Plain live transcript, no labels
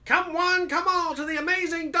Come one, come all to the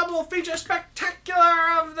amazing double feature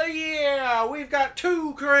spectacular of the year. We've got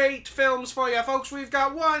two great films for you, folks. We've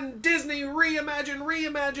got one Disney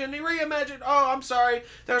reimagined. Oh, I'm sorry.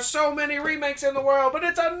 There's so many remakes in the world, but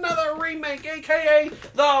it's another remake, aka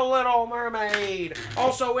The Little Mermaid.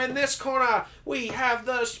 Also in this corner, we have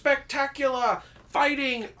the spectacular,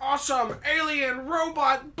 fighting, awesome, alien,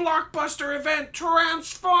 robot, blockbuster event,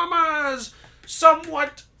 Transformers.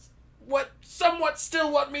 Somewhat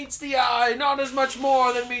still what meets the eye. Not as much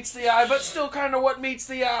more than meets the eye, but still kind of what meets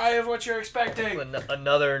the eye of what you're expecting.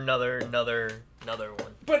 Another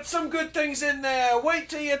one. But some good things in there. Wait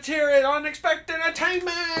till you hear it. Unexpected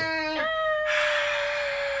entertainment.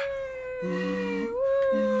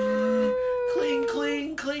 Cling,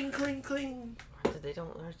 cling, cling, cling, cling.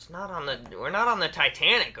 We're not on the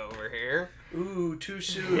Titanic over here. Ooh, too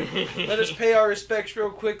soon. Let us pay our respects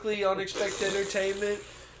real quickly. Unexpected entertainment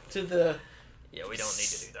to the... Yeah, we don't need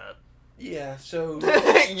to do that. Yeah, so...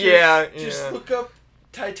 Just look up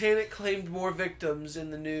Titanic claimed more victims in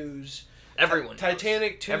the news. Everyone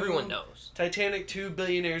Titanic knows. 2... Everyone knows. Titanic 2,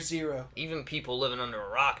 Billionaire 0. Even people living under a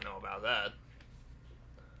rock know about that.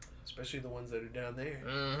 Especially the ones that are down there.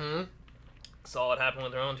 Mm-hmm. Saw it happen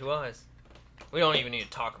with their own two eyes. We don't even need to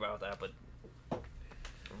talk about that, but...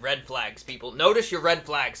 Red flags, people. Notice your red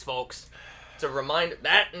flags, folks. It's a reminder.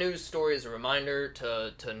 That news story is a reminder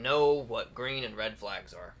to know what green and red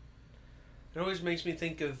flags are. It always makes me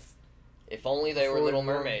think of... If only they were Little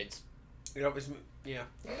Mermaids. It always... Yeah.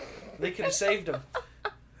 They could have saved them.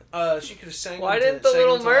 She could have sang Why them didn't the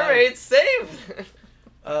Little Mermaids save?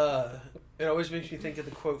 It always makes me think of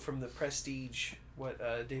the quote from The Prestige, what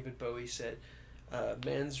David Bowie said.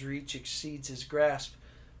 Man's reach exceeds his grasp,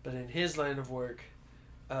 but in his line of work,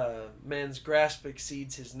 man's grasp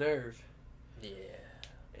exceeds his nerve. Yeah.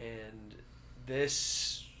 And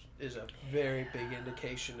this is a very big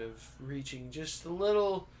indication of reaching just a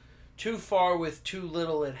little too far with too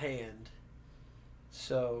little at hand.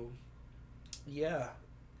 So, yeah.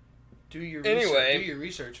 Do your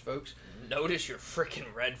research, folks. Notice your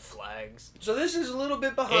freaking red flags. So this is a little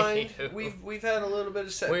bit behind. We've had a little bit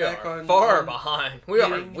of setback on... We are far behind.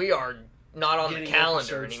 We are not on the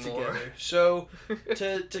calendar anymore. Together. So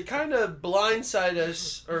to kind of blindside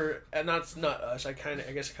us, or not us. I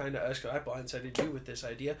guess kind of us, because I blindsided you with this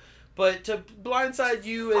idea. But to blindside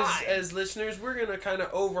you as listeners, we're gonna kind of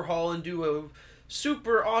overhaul and do a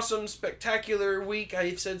super awesome, spectacular week.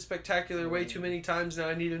 I've said spectacular way too many times now.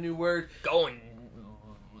 I need a new word. Going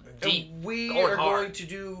deep. And we are going to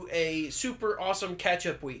do a super awesome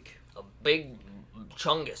catch-up week. A big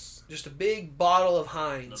chungus. Just a big bottle of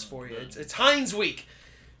Heinz for you. It's Heinz Week.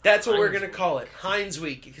 That's what we're going to call it. Heinz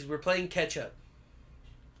Week, because we're playing catch-up.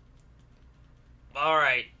 All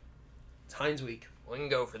right. It's Heinz Week. We can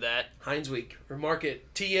go for that. Heinz Week. Remark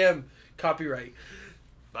it. TM. Copyright.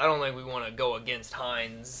 I don't think we want to go against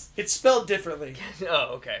Heinz. It's spelled differently.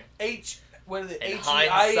 Oh, okay. What is it?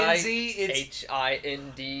 H-I-N-Z? It's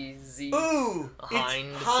H-I-N-D-Z. Ooh!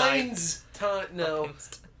 Heinz. It's Heinz. No.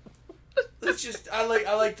 It's just, I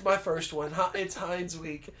liked my first one. It's Heinz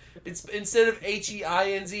Week. It's instead of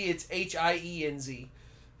H-E-I-N-Z, it's H-I-E-N-Z.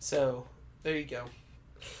 So, there you go.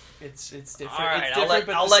 It's different. All right, it's different,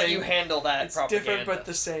 I'll let you handle that it's propaganda. It's different but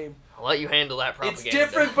the same. I'll let you handle that propaganda. It's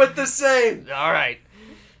different but the same. All right.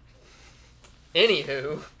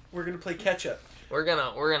 Anywho, we're gonna play catch up. We're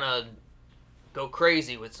gonna go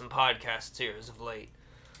crazy with some podcasts here as of late.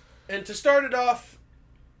 And to start it off,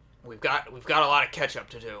 we've got a lot of catch up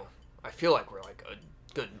to do. I feel like we're like a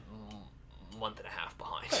good month and a half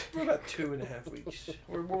behind. We're about 2.5 weeks.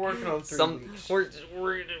 We're working on 3 weeks.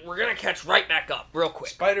 We're gonna catch right back up real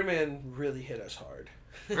quick. Spider-Man really hit us hard.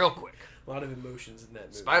 Real quick. A lot of emotions in that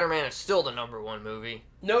movie. Spider-Man is still the #1 movie.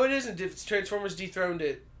 No, it isn't. Transformers dethroned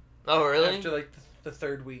it. Oh, really? After like the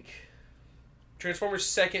third week. Transformers'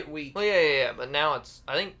 second week. Well, yeah. But now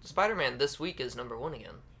I think Spider-Man this week is #1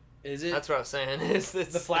 again. Is it? That's what I was saying.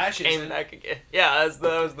 The Flash came back again. Yeah,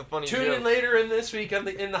 that was the funny Tune joke. in later in this week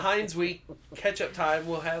in the Heinz Week catch-up time.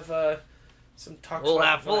 We'll have some talks.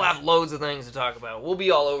 We'll have loads of things to talk about. We'll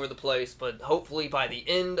be all over the place, but hopefully by the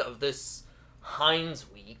end of this Heinz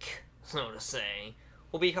Week, so to say,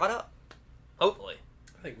 we'll be caught up. Hopefully.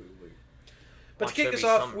 I think we will be. But to kick us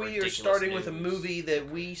off, we are starting with a movie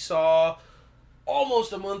that we saw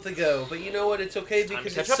almost a month ago. But you know what? It's okay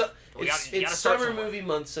because it's summer movie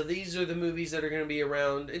month, so these are the movies that are going to be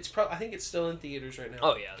around. I think it's still in theaters right now.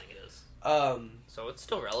 Oh yeah, I think it is. So it's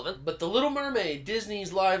still relevant. But The Little Mermaid,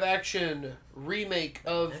 Disney's live-action remake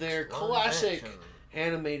of their classic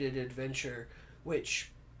animated adventure, which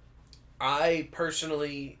I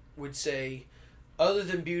personally would say other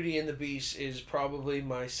than Beauty and the Beast, is probably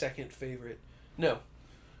my second favorite. No.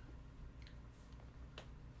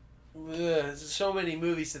 There's so many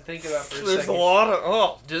movies to think about for a There's second. a lot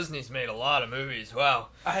of... Disney's made a lot of movies. Wow.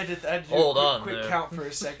 I had to do Hold a on, quick man. count for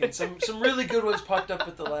a second. Some really good ones popped up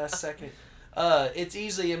at the last second. It's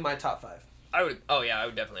easily in my top 5. I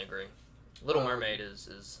would definitely agree. Little Mermaid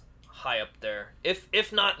is high up there.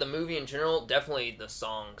 If not the movie in general, definitely the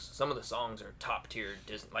songs. Some of the songs are top tier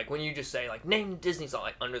Disney. Like when you just say like name Disney song,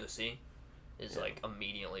 like Under the Sea is like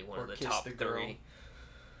immediately one Or of the Kiss top the Girl. 3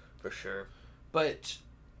 for sure. But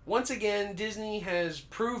once again, Disney has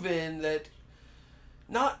proven that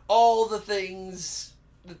not all the things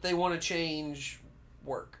that they want to change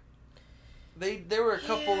work. There were a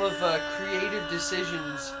couple of creative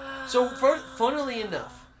decisions. So, funnily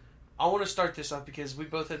enough, I want to start this off because we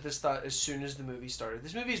both had this thought as soon as the movie started.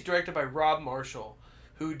 This movie is directed by Rob Marshall,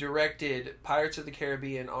 who directed Pirates of the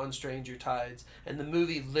Caribbean on Stranger Tides, and the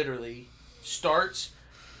movie literally starts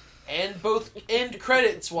and both end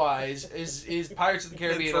credits wise is Pirates of the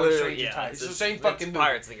Caribbean on Stranger Tides. It's the same fucking movie.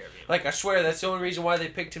 Pirates of the Caribbean. Like, I swear that's the only reason why they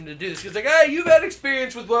picked him to do this. Because, like, hey, you've had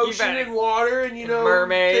experience with ocean and water and,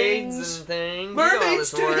 mermaids things. and things.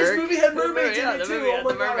 Mermaids, too. His movie had mermaids in it, the too. movie had Oh,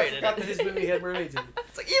 my the God, I mermaid in forgot it. that his movie had mermaids in it.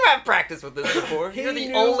 It's like, you have practiced with this before. You're the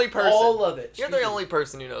He only knew person. all of it. You're the only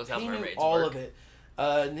person who knows how He mermaids knew all work. of it.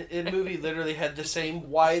 The movie literally had the same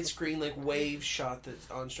widescreen, like, wave shot that's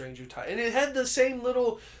on Stranger Tides. And it had the same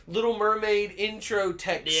Little Mermaid intro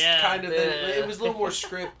text kind of thing. It was a little more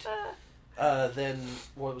script than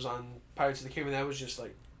what was on Pirates of the Caribbean. That was just,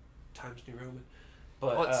 like, Times New Roman.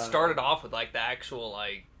 But, Well, it started off with, like, the actual,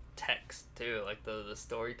 like, text, too. Like, the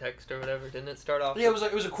story text or whatever. Didn't it start off Yeah, it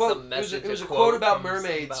was a quote. It was a quote about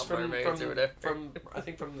mermaids from I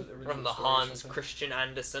think from the original from the story or Hans something. Christian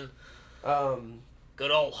Andersen. Um, Good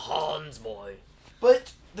old Hans boy.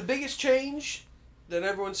 But the biggest change that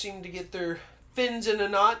everyone seemed to get their fins in a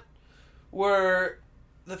knot were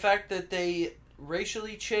the fact that they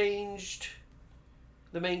racially changed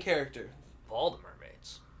the main character. All the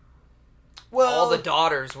mermaids. Well, All the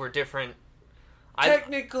daughters were different.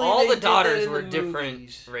 technically, all they the did daughters that in were the different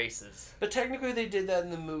movies. races. But technically, they did that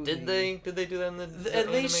in the movie. Did they? Did they do that in the At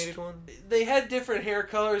animated least one? they had different hair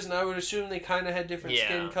colors, and I would assume they kind of had different Yeah,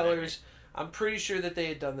 skin colors. I'm pretty sure that they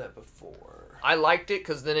had done that before. I liked it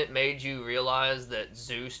because then it made you realize that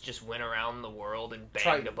Zeus just went around the world and banged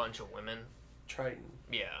Triton. a bunch of women. Triton,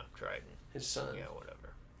 Yeah, Triton. his son, Yeah,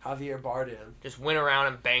 whatever. Javier Bardem. Just went around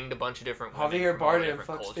and banged a bunch of different women. Javier from all Bardem different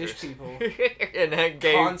fucks cultures. fish people and that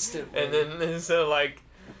gave, constantly. and then so like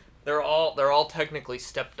they're all technically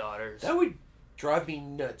stepdaughters. That would drive me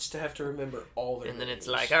nuts to have to remember all their And then names. it's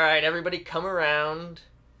like, all right, everybody come around.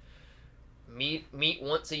 Meet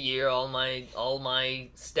once a year all my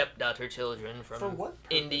stepdaughter children For from what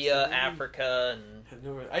purpose? India, They Africa, and have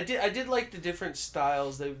no- I did like the different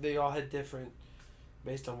styles. They all had different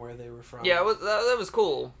based on where they were from. yeah, that was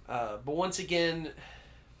cool. But once again,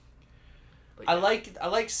 But I yeah.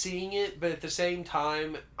 like seeing it, but at the same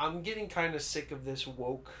time, I'm getting kind of sick of this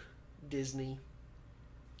woke Disney.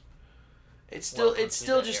 It still Welcome to just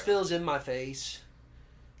that era. feels in my face.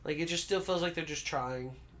 Like it just still feels like they're just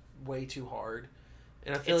trying way too hard,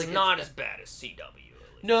 and I feel It's like not as bad as CW. At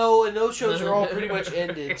least. No, and those shows are all pretty much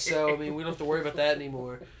ended, so I mean we don't have to worry about that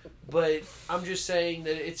anymore. But I'm just saying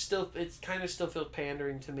that it's kind of still feels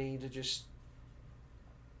pandering to me to just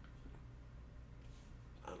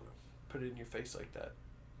I don't know, put it in your face like that.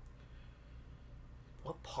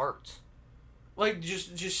 What parts? Like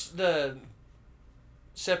just the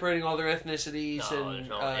separating all their ethnicities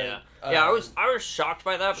and I was shocked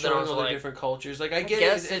by that, but then I showing was all their like, different cultures. Like I get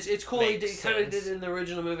guess it, it's cool. He makes kind of did sense. it in the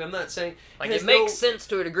original movie. I'm not saying it makes sense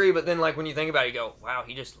to a degree, but then like when you think about it, you go, wow,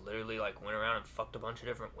 he just literally like went around and fucked a bunch of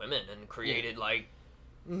different women and created like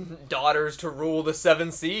daughters to rule the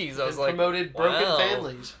 7 seas. I was like, promoted broken wow.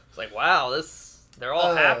 families. It's like, wow, they're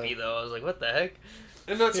all happy though. I was like, what the heck?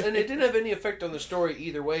 And it didn't have any effect on the story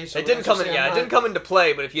either way. So It didn't come into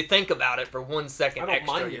play, but if you think about it for 1 second I don't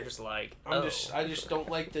extra, mind you're it. just like, I just don't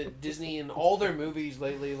like the Disney and all their movies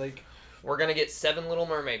lately. Like we're gonna get 7 Little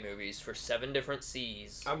Mermaid movies for 7 different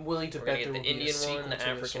seas. I'm willing to We're bet gonna there get will the be a Indian sequel one, the to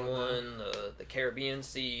this African though. one, the Caribbean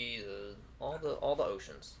Sea, all the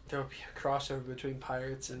oceans. There will be a crossover between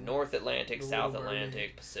Pirates and North Atlantic, The South Little Atlantic,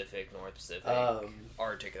 Mermaid. Pacific, North Pacific,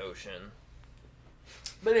 Arctic Ocean.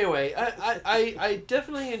 But anyway, I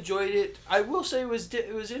definitely enjoyed it. I will say it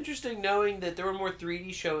was interesting knowing that there were more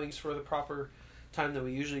 3D showings for the proper time that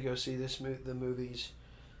we usually go see the movies.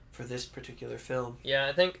 for this particular film. Yeah,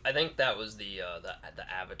 I think that was the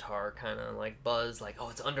Avatar kind of like buzz, like, oh,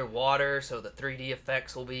 it's underwater, so the 3D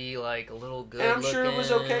effects will be like a little good. And I'm sure it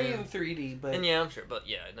was okay in 3D, but yeah, I'm sure, but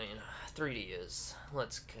yeah, 3D is.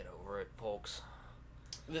 Let's get over it, folks.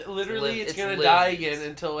 Literally, it's gonna die again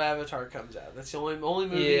until Avatar comes out. That's the only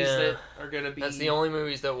movies that are gonna be. That's the only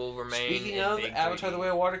movies that will remain. Speaking of, Avatar: 3D. The Way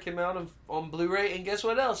of Water came out on Blu-ray, and guess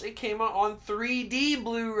what else? It came out on 3D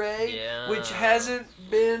Blu-ray, which hasn't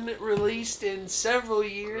been released in several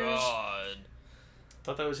years. God.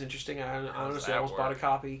 Thought that was interesting. I honestly almost bought a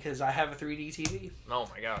copy because I have a 3D TV. Oh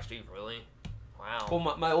my gosh, dude, really? Wow.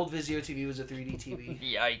 Well, my old Vizio TV was a 3D TV.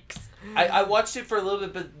 Yikes. I watched it for a little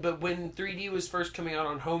bit, but when 3D was first coming out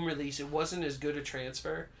on home release, it wasn't as good a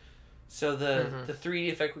transfer. So the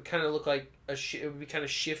 3D effect would kind of look like it would be kind of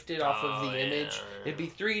shifted off of the image. It'd be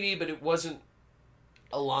 3D, but it wasn't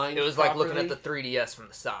aligned. It was properly. like looking at the 3DS from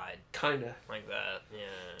the side. Kinda. Like that.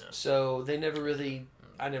 Yeah. So I never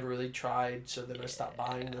really tried. So then I stopped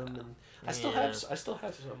buying them, and I still have some. I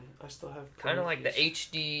still have kind of like the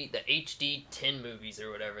HD 10 movies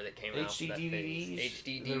or whatever that came out. HD DVDs.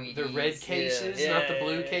 HD DVDs. The red cases, not the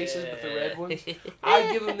blue cases, but the red ones.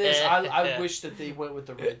 I give them this. I wish that they went with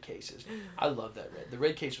the red cases. I love that red. The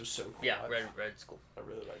red case was so cool. Yeah, red's cool. I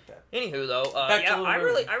really like that. Anywho, though, I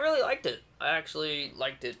really liked it. I actually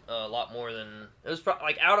liked it a lot more than it was.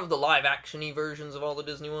 Like out of the live actiony versions of all the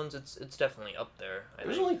Disney ones, it's definitely up there.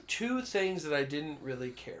 There's only two things that I didn't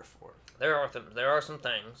really care for. There are some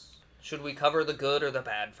things. Should we cover the good or the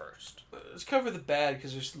bad first? Let's cover the bad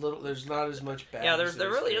because there's not as much bad. Yeah, there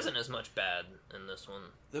really isn't as much bad in this one.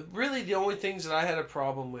 The only things that I had a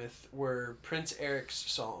problem with were Prince Eric's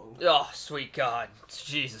song. Oh, sweet God,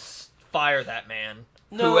 Jesus, fire that man!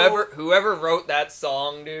 No. Whoever wrote that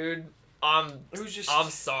song, dude. I'm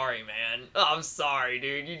sorry, man. I'm sorry,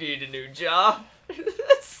 dude. You need a new job.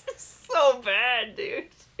 That's so bad, dude.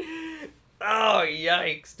 Oh,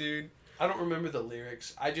 yikes, dude. I don't remember the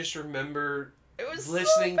lyrics. I just remember it was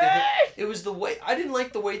listening so bad. to him. It was the way I didn't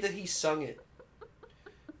like the way that he sung it.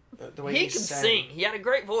 The way he could sing. He had a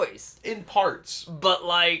great voice in parts, but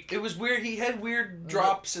like it was weird. He had weird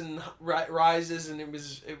drops and rises, and it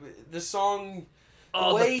was the song.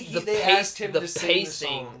 They asked him to sing the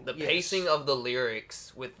song. The pacing of the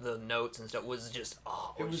lyrics with the notes and stuff was just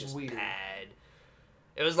it was just weird. Bad.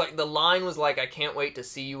 It was like the line was like, "I can't wait to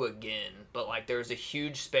see you again," but like there was a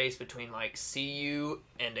huge space between like "see you"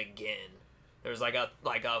 and "again." There was like a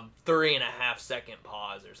 3.5 second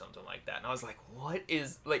pause or something like that, and I was like, "What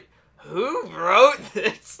is like?" Who wrote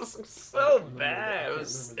this? It was so bad. It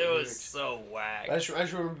was so whack. I just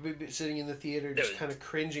remember sitting in the theater just kind of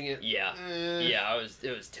cringing it. Yeah.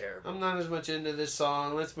 It was terrible. I'm not as much into this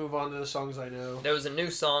song. Let's move on to the songs I know. There was a new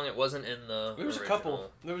song. It wasn't in the There was original. a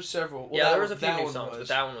couple. There was several. Well, there was a few new songs, but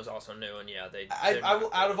that one was also new, and yeah,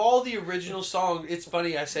 out of all the original songs, it's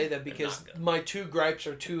funny I say that because my two gripes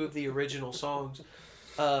are two of the original songs.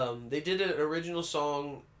 They did an original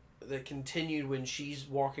song that continued when she's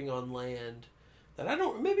walking on land. That I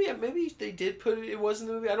don't maybe they did put it. It was in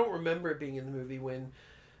the movie. I don't remember it being in the movie when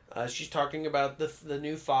she's talking about the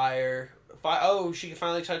new fire. Oh, she can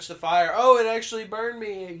finally touch the fire. Oh, it actually burned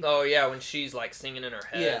me. Oh yeah, when she's like singing in her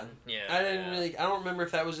head. Yeah. I don't remember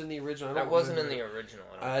if that was in the original. That wasn't in the original.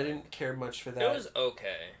 I didn't care much for that. It was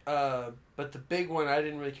okay. But the big one I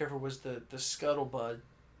didn't really care for was the Scuttlebug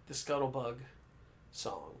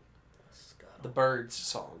song. The Birds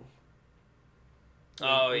song.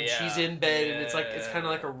 Oh when she's in bed and it's kind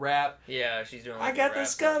of like a rap. Yeah, she's doing. I got the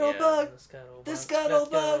scuttlebug, the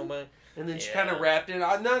scuttlebug, and then she kind of rapped it.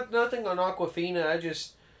 Nothing on Awkwafina.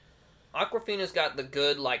 Awkwafina's got the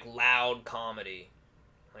good like loud comedy,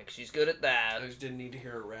 like she's good at that. I just didn't need to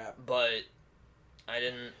hear her rap, but I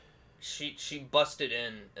didn't. She busted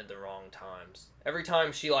in at the wrong times. Every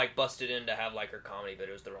time she like busted in to have like her comedy, but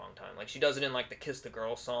it was the wrong time. Like she does it in like the "Kiss the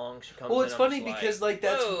Girl" song. She comes. Well, it's in, funny because like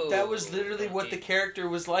that was literally funky. what the character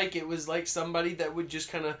was like. It was like somebody that would just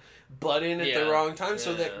kind of butt in at the wrong time.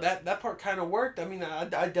 So that part kind of worked. I mean,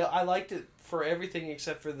 I liked it for everything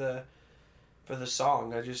except for the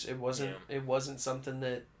song. It wasn't something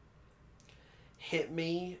that hit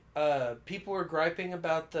me. People were griping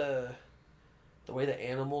about the way the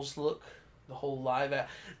animals look, the whole live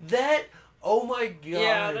that. Oh my god!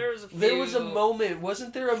 Yeah, there was a moment.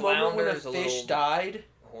 Wasn't there a moment when a fish died?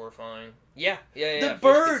 Horrifying. Yeah. The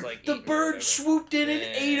bird swooped in and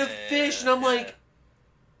ate a fish, and I'm like,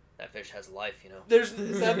 that fish has life, you know. Is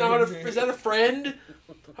that a friend?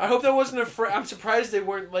 I hope that wasn't a friend. I'm surprised they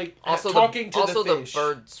weren't like talking to the fish. Also, the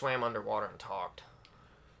bird swam underwater and talked.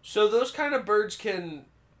 So those kind of birds can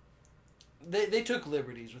They took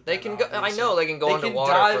liberties with They that. can go. I obviously. know they can go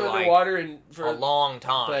underwater dive for underwater and for a long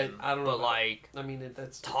time. But I don't know. like, I mean,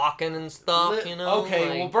 that's talking and stuff. You know. Okay,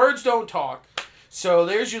 like, well, birds don't talk, so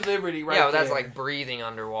there's your liberty right there. Yeah, but that's like breathing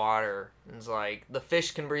underwater. It's like the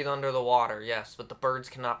fish can breathe under the water, yes, but the birds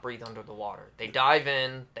cannot breathe under the water. They dive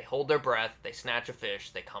in, they hold their breath, they snatch a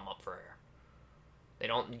fish, they come up for air. They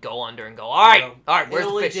don't go under and go, all right, where's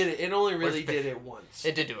the fish? It only really did it once.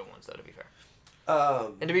 It did do it once, though, to be fair.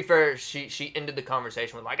 And to be fair, she ended the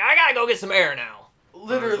conversation with, like, I gotta go get some air now.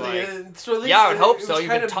 Literally. Like, so at least yeah, I would hope so. You've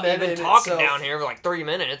been talking itself. down here for like 3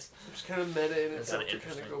 minutes. It was kind of meta in itself to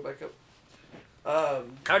kind of go back up.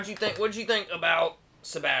 What'd you think about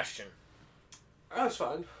Sebastian? That's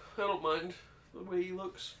fine. I don't mind the way he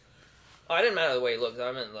looks. Oh, I didn't matter the way he looked.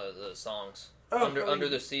 I meant the songs. Under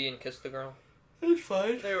the Sea and Kiss the Girl. It's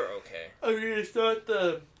fine. They were okay. I mean, it's not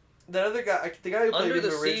the other guy. The guy who played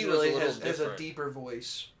him originally has a deeper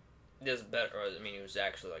voice. He has better. I mean, he was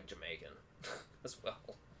actually like Jamaican as well.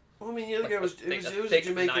 Well, I mean, the other guy was a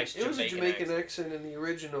Jamaican. Nice it was a Jamaican accent in the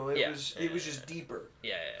original. It was just deeper.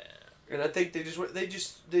 Yeah. And I think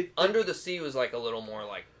they Under the Sea was like a little more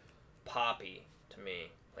like poppy to me.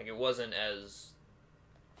 Like it wasn't as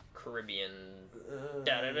Caribbean.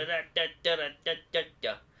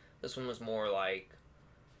 This one was more like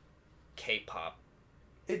K-pop.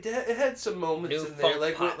 It had some moments in there,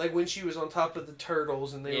 like when she was on top of the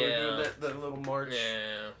turtles and they were doing that little march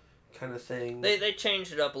kind of thing. They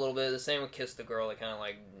changed it up a little bit. The same with Kiss the Girl. They kind of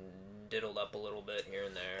like diddled up a little bit here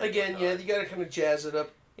and there. Again, you got to kind of jazz it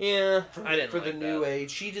up. Yeah, for the new age.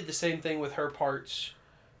 She did the same thing with her parts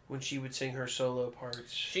when she would sing her solo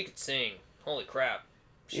parts. She could sing. Holy crap!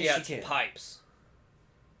 She had some pipes.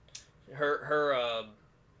 Her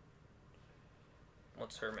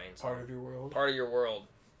what's her main song? Part of Your World. Part of Your World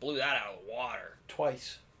blew that out of the water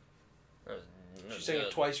twice. She sang it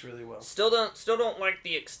twice really well. Still don't like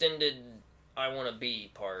the extended "I Wanna Be"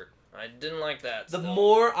 part. I didn't like that. The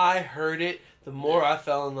more I heard it, the more I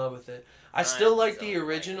fell in love with it. I still like the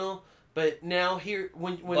original, but now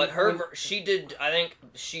she did. I think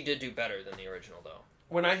she did do better than the original though.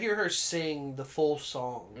 When I hear her sing the full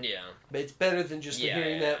song, it's better than just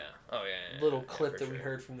hearing that little clip that we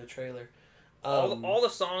heard from the trailer. All the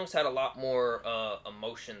songs had a lot more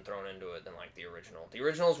emotion thrown into it than like the original. The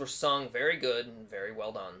originals were sung very good and very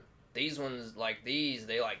well done. These ones,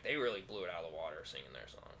 they really blew it out of the water singing their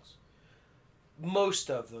songs. Most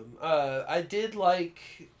of them. I did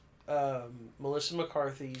like Melissa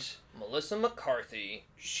McCarthy's. Melissa McCarthy.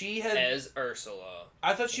 She had as Ursula.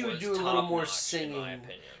 I thought she would do a little more singing. In my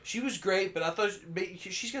opinion. She was great, but I thought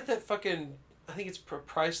she's got that fucking. I think it's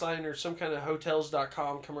Priceline or some kind of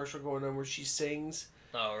Hotels.com commercial going on where she sings.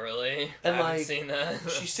 Oh really? And I haven't seen that.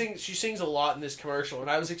 She sings a lot in this commercial, and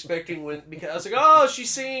I was expecting because I was like, oh, she's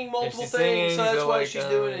singing multiple things, so that's why she's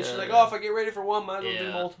doing it. She's like, oh, if I get ready for one, might as well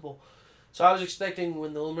do multiple. So I was expecting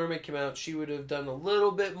when The Little Mermaid came out, she would have done a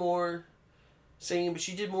little bit more singing, but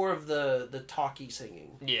she did more of the talky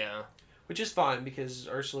singing. Yeah. Which is fine because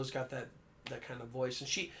Ursula's got that kind of voice, and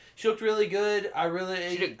she looked really good.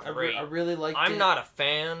 She did great. I really liked it. I'm not a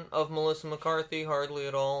fan of Melissa McCarthy hardly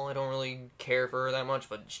at all. I don't really care for her that much,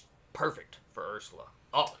 but she's perfect for Ursula.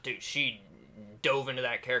 Oh, dude, she dove into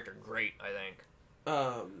that character great, I think.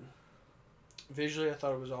 Visually, I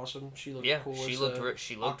thought it was awesome. She looked cool.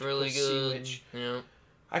 She looked really good. Yeah.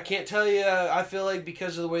 I can't tell you. I feel like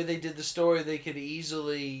because of the way they did the story, they could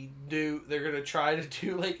easily do. They're gonna try to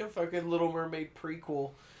do like a fucking Little Mermaid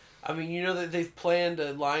prequel. I mean, you know that they've planned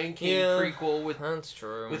a Lion King prequel with that's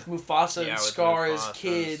true with Mufasa and Scar as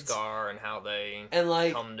kids. Scar and how they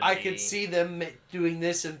I could see them doing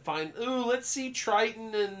this and let's see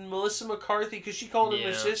Triton and Melissa McCarthy because she called him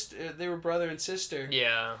her sister. They were brother and sister.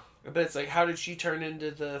 Yeah. But it's like, how did she turn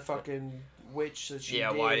into the fucking witch that she did?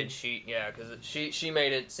 Yeah, why did she... Yeah, because she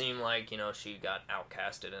made it seem like, she got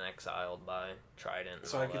outcasted and exiled by Trident.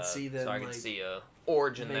 So I could see them, so I could see a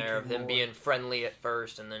origin there of them being friendly at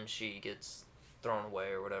first, and then she gets thrown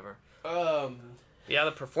away or whatever. Yeah,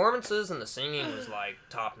 the performances and the singing was,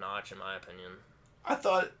 top-notch, in my opinion. I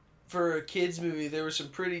thought, for a kid's movie, there were some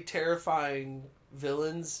pretty terrifying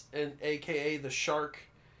villains, and a.k.a. the shark.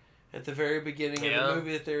 At the very beginning of the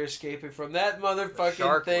movie that they're escaping from. That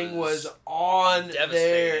motherfucking thing was on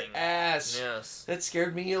their ass. Yes. That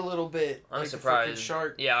scared me a little bit. I'm surprised.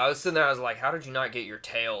 Shark. Yeah, I was sitting there, I was like, how did you not get your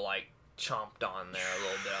tail, chomped on there a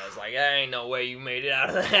little bit? I was like, there ain't no way you made it out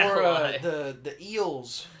of that. Or the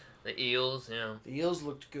eels. The eels, yeah. The eels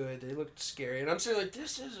looked good. They looked scary. And I'm saying, like,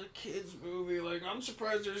 this is a kid's movie. Like, I'm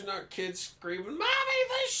surprised there's not kids screaming, Mommy,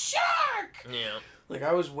 the shark! Yeah. Like,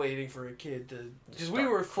 I was waiting for a kid to... Because we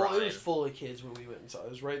were full... Crying. It was full of kids when we went and saw it.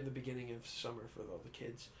 It was right in the beginning of summer for all the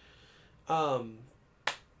kids.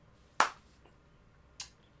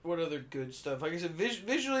 What other good stuff? Like I said,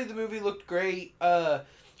 visually the movie looked great. A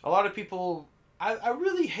lot of people... I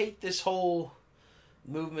really hate this whole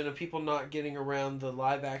movement of people not getting around the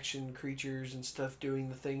live action creatures and stuff doing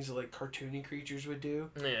the things that like cartoony creatures would do.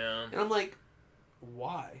 Yeah. And I'm like,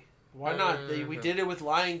 why? Why not? We did it with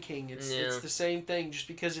Lion King. It's the same thing. Just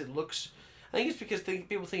because it looks, I think it's because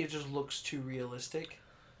people think it just looks too realistic.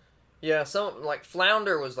 Yeah. So like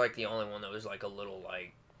Flounder was like the only one that was like a little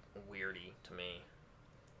like weirdy to me.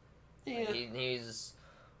 Yeah. Like, he's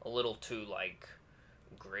a little too like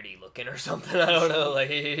gritty looking or something. I don't know. Like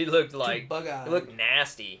he looked like bug-eyed. he looked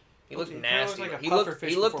nasty. He looked nasty. Like he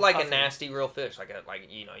looked like puffing. a nasty real fish. Like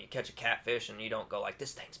you catch a catfish and you don't go like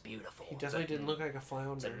this thing's beautiful. He definitely didn't look like a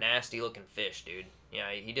flounder. It's a nasty looking fish, dude.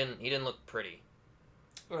 Yeah, he didn't look pretty.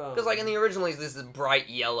 Because like in the original, this is bright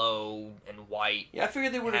yellow and white. Yeah, I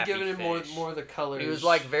figured they would have given him more of the colors. He was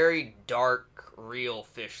like very dark, real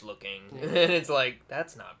fish looking, and it's like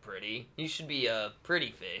that's not pretty. You should be a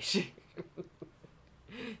pretty fish.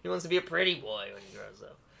 He wants to be a pretty boy when he grows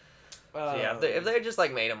up. So yeah, if they had just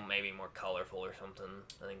like made him maybe more colorful or something,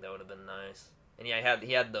 I think that would have been nice. And yeah,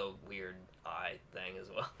 he had the weird eye thing as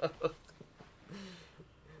well.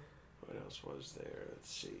 What else was there?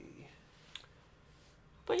 Let's see.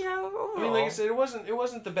 But yeah, overall, I mean, like I said, it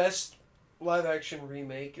wasn't the best live action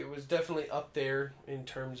remake. It was definitely up there in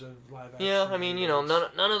terms of live action. Yeah, I mean, remakes.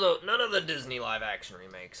 none of the Disney live action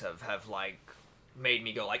remakes have like made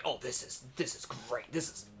me go like, oh, this is great. This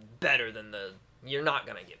is better than the. You're not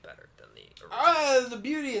gonna get better than the original. The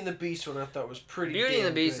Beauty and the Beast one I thought was pretty. Beauty and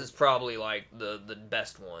the Beast good. is probably like the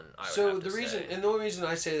best one. The only reason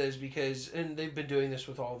I say that is because, and they've been doing this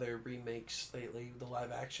with all their remakes lately, the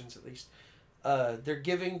live actions at least. They're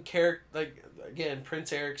giving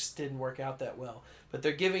Prince Eric's didn't work out that well, but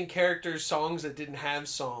they're giving characters songs that didn't have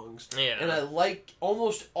songs. Yeah. And I like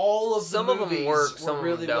almost all of some the of movies them work, some were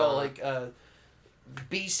really of them well. don't. Like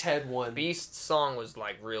Beast had one. Beast's song was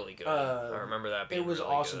like really good. I remember that being it was really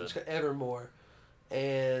awesome. good. It's got Evermore,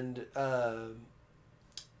 and but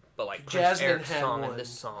like Prince Jasmine Eric's had song one. and this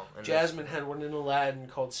song. And Jasmine had one in Aladdin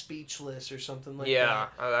called Speechless or something like that. Yeah,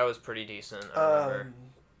 that was pretty decent. I remember.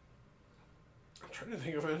 I'm trying to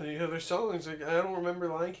think of any other songs. Like, I don't remember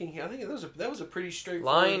Lion King. I think that was a pretty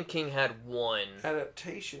straightforward Lion King had one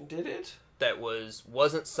adaptation. Did it? that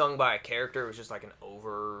wasn't sung by a character. It was just like an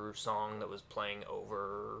over song that was playing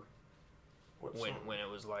over when it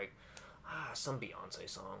was like some Beyonce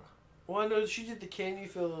song. Well, I know she did the "Can You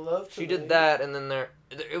Feel the Love Tonight." She did that, and then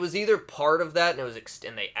it was either part of that, and it was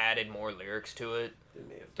and they added more lyrics to it.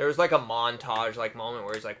 There was like a montage like moment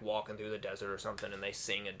where he's like walking through the desert or something, and they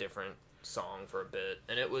sing a different song for a bit,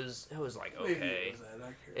 and it was like okay.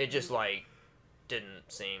 It just like didn't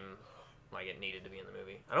seem like it needed to be in the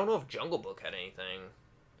movie. I don't know if Jungle Book had anything.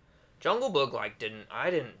 Jungle Book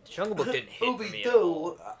Jungle Book didn't hit me at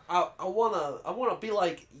all. I wanna be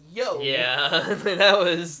like yo. Yeah, that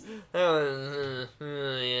was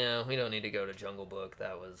yeah. We don't need to go to Jungle Book.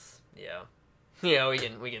 That was yeah. We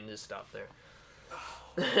can just stop there.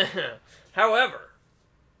 However,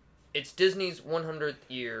 it's Disney's 100th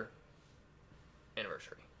year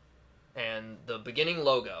anniversary, and the beginning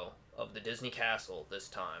logo of the Disney Castle this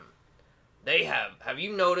time. They have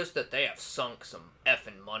you noticed that they have sunk some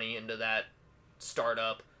effing money into that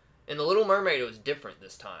startup? In The Little Mermaid, it was different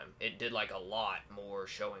this time. It did like a lot more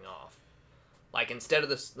showing off. Like instead of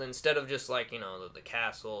just like, the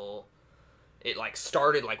castle, it like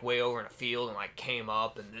started like way over in a field and like came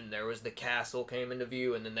up, and then there was the castle came into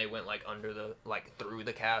view, and then they went like through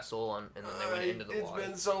the castle, and then they went into the water. It's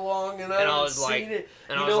been so long, and I haven't seen it.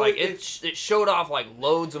 And I was like, it showed off like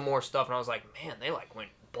loads of more stuff, and I was like, man, they like went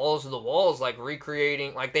balls to the walls, like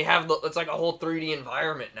recreating, like they have it's like a whole 3D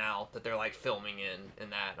environment now that they're like filming in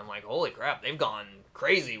that. And I'm like, holy crap, they've gone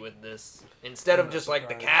crazy with this. Instead of just like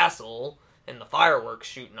the castle and the fireworks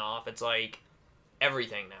shooting off, it's like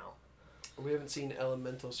everything now. We haven't seen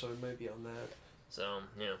Elemental, so it might be on that. So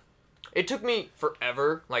yeah, it took me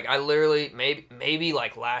forever. Like I literally maybe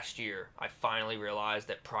like last year I finally realized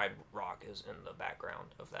that Pride Rock is in the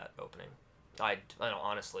background of that opening. I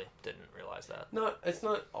honestly didn't realize that. It's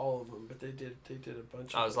not all of them, but they did a bunch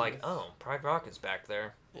of them. I was like, oh, Pride Rock is back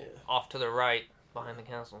there. Yeah. Off to the right, behind the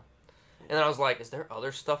castle. And then I was like, is there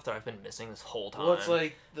other stuff that I've been missing this whole time? Well, it's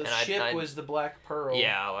like the And ship was the Black Pearl.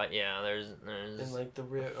 Yeah, there's and like the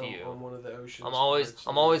on one of the oceans.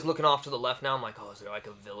 I'm always looking off to the left now. I'm like, oh, is there like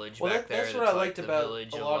a village back there? That's what I liked about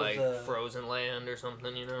village a lot of of the Frozen Land or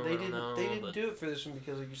something. You know, they didn't do it for this one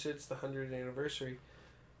because, like you said, it's the 100th anniversary.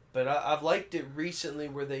 But I've liked it recently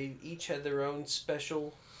where they each had their own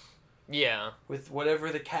special. Yeah. With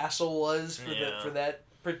whatever the castle was for that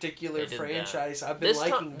particular franchise, I've been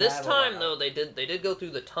liking that. This time though, they did go through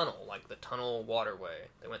the tunnel, like the tunnel waterway.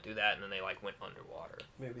 They went through that and then they like went underwater.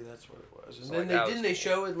 Maybe that's what it was. And so, then they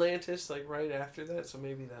show Atlantis like right after that, so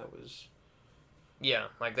maybe that was. Yeah,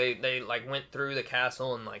 like they like went through the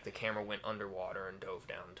castle and like the camera went underwater and dove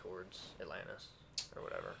down towards Atlantis or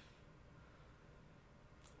whatever.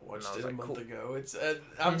 Watched it a month ago. It's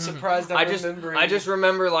I'm surprised I'm remembering. I just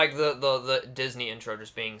remember like the Disney intro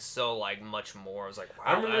just being so like much more. I was like,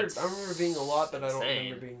 wow, I remember being a lot, but insane. I don't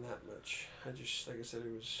remember being that much. I just, like I said,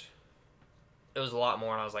 it was a lot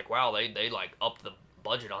more, and I was like, wow, they like upped the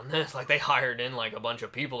budget on this. Like they hired in like a bunch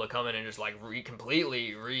of people to come in and just like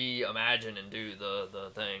completely reimagine and do the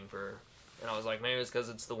thing for. And I was like, maybe it's because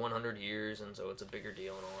it's the 100 years, and so it's a bigger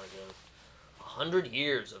deal and all that. 100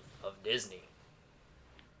 years of Disney.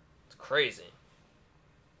 Crazy.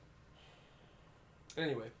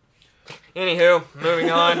 Anywho, moving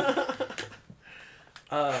on.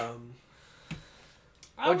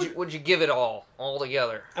 Would you give it all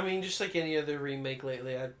together? I mean, just like any other remake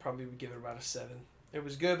lately, I'd probably give it about a 7. It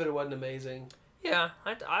was good, but it wasn't amazing. Yeah,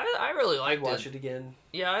 I really liked it. I'd watch it again.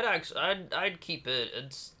 Yeah, I'd keep it.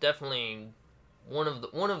 It's definitely one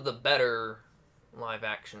of the better live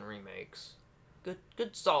action remakes.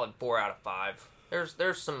 Good solid 4 out of 5.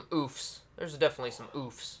 There's some oofs. There's definitely some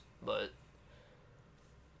oofs, but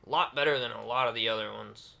a lot better than a lot of the other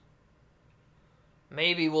ones.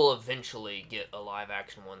 Maybe we'll eventually get a live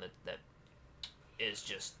action one that is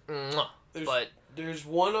just but there's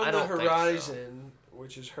one on the horizon,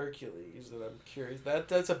 which is Hercules, that I'm curious.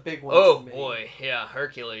 That's a big one. Oh for me. Boy, yeah,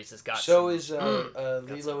 Hercules has got. So is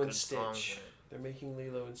Lilo and Stitch. They're making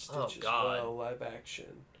Lilo and Stitch as well, live action.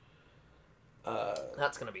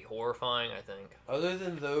 That's gonna be horrifying, I think. Other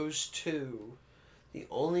than those two, the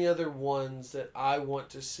only other ones that I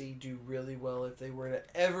want to see do really well if they were to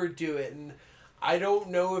ever do it, and I don't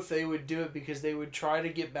know if they would do it because they would try to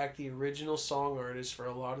get back the original song artist for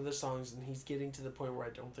a lot of the songs, and he's getting to the point where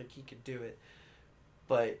I don't think he could do it.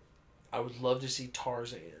 But I would love to see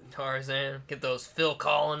Tarzan. Get those Phil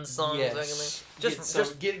Collins songs. Yes.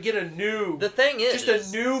 Get a new. The thing is,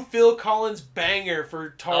 just a new Phil Collins banger for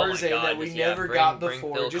Tarzan that we never got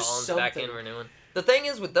before. Phil just Collins something. Back in renewing. The thing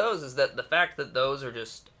is with those is that the fact that those are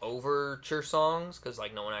just overture songs, because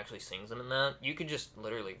like no one actually sings them in that, you could just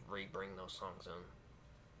literally re-bring those songs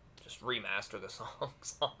in. Just remaster the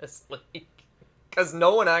songs, honestly. Because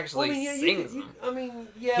no one actually sings them.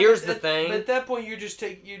 Here's the thing. But at that point, you're just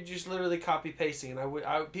literally copy pasting,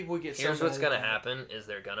 and people would get. Here's what's gonna happen: is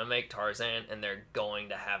they're gonna make Tarzan, and they're going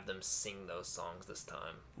to have them sing those songs this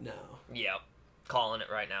time. No. Yep, calling it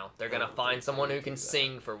right now. They're gonna find someone who can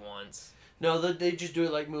sing for once. No, they just do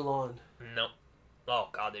it like Mulan. Nope. Oh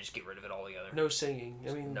God, they just get rid of it altogether. No singing.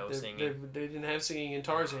 I mean, singing. They didn't have singing in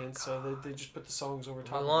Tarzan, so they just put the songs over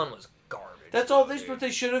top. Mulan was garbage. That's all. That's what they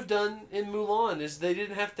should have done in Mulan. Is they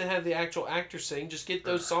didn't have to have the actual actor sing. Just get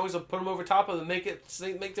those songs and put them over top of them. Make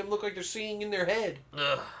them look like they're singing in their head.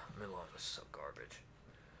 Ugh, Mulan was so garbage.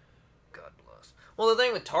 God bless. Well, the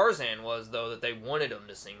thing with Tarzan was though that they wanted them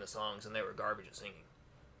to sing the songs, and they were garbage at singing.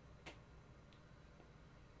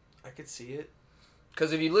 I could see it.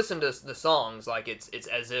 Because if you listen to the songs, like it's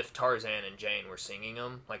as if Tarzan and Jane were singing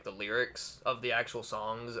them. Like the lyrics of the actual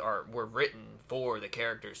songs were written for the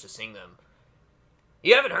characters to sing them.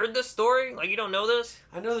 You haven't heard this story? Like you don't know this?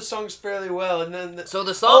 I know the songs fairly well, and then the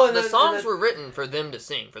songs were written for them to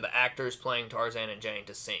sing, for the actors playing Tarzan and Jane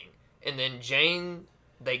to sing, and then Jane,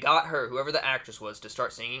 they got her, whoever the actress was, to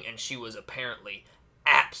start singing, and she was apparently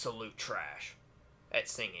absolute trash at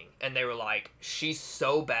singing, and they were like, she's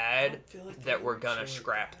so bad that we're gonna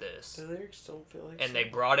scrap this. The lyrics don't feel like. And they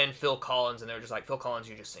brought in Phil Collins, and they were just like, Phil Collins,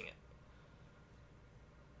 you just sing it.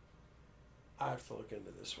 I have to look into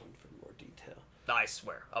this one for more detail. I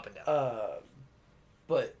swear, up and down.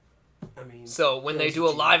 But I mean, so when they do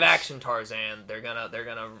a live action Tarzan, they're gonna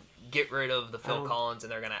get rid of the Phil Collins,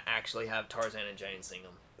 and they're gonna actually have Tarzan and Jane sing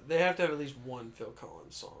them. They have to have at least one Phil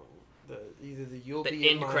Collins song. Either the "You'll Be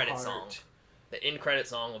in My Heart" end-credit song. The end credit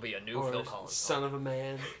song will be a new Phil Collins song. Son of a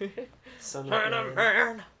Man. Son of a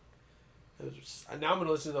Man. Now I'm going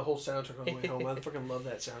to listen to the whole soundtrack on the way home. I fucking love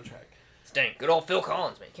that soundtrack. Dang, good old Phil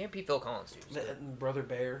Collins, man. Can't beat Phil Collins, dude. And Brother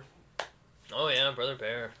Bear. Oh yeah, Brother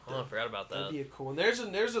Bear. Oh, I forgot about that. That'd be a cool one. There's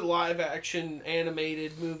a live action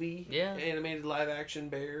animated movie. Yeah. Animated live action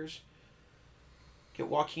bears. Get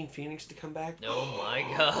Joaquin Phoenix to come back. Oh my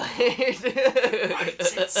god.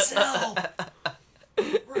 Writes itself.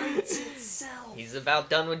 Writes itself. He's about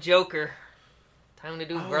done with Joker. Time to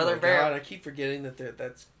do Brother Bear. God, I keep forgetting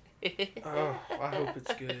that's. Oh, I hope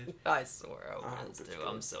it's good. I swear I hope it is too. Good.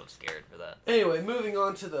 I'm so scared for that. Anyway, moving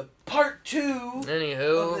on to the part 2.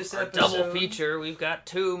 Anywho, of this our episode. double feature. We've got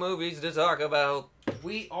 2 movies to talk about.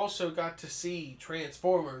 We also got to see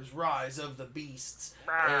Transformers: Rise of the Beasts,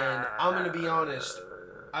 and I'm gonna be honest.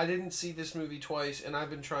 I didn't see this movie twice, and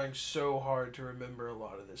I've been trying so hard to remember a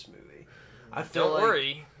lot of this movie. I feel Don't like,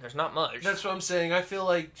 worry, there's not much. That's what I'm saying. I feel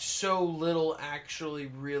like so little actually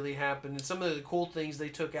really happened, and some of the cool things they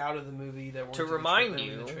took out of the movie that weren't To in the remind in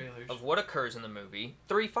you the trailers. of what occurs in the movie,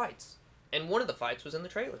 3 fights. And one of the fights was in the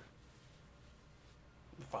trailer.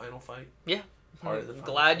 The final fight. Yeah. Part of the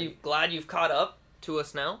final Glad you've caught up to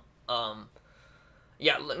us now.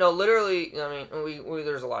 Yeah, no, literally, I mean, we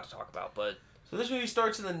there's a lot to talk about, but... So this movie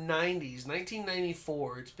starts in the 90s,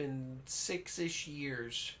 1994. It's been 6-ish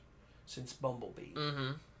years since Bumblebee.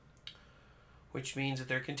 Mm-hmm. Which means that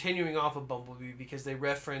they're continuing off of Bumblebee because they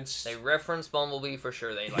reference... They reference Bumblebee for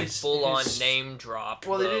sure. They, like, full-on name drop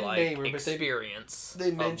well, they the, didn't like, name her, but experience they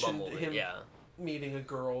of mentioned Bumblebee. him Yeah. meeting a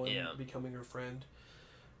girl and Yeah. becoming her friend.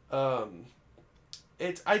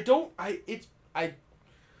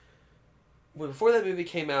 When before that movie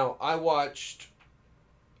came out, I watched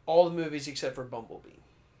all the movies except for Bumblebee.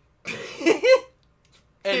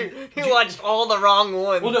 And you watched all the wrong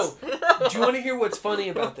ones. Well, no. Do you want to hear what's funny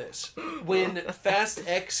about this? When Fast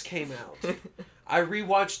X came out, I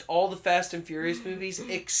rewatched all the Fast and Furious movies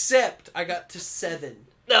except I got to 7.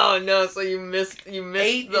 No, so you missed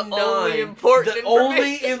 8 the and only 9. important The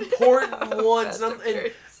only information. important ones.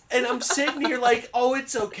 And I'm sitting here like, oh,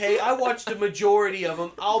 it's okay. I watched a majority of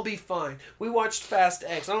them. I'll be fine. We watched Fast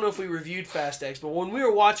X. I don't know if we reviewed Fast X, but when we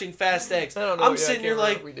were watching Fast X, I'm sitting here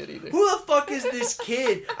like, we did either. who the fuck is this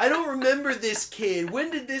kid? I don't remember this kid.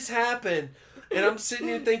 When did this happen? And I'm sitting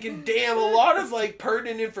here thinking, damn, a lot of like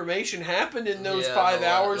pertinent information happened in those 5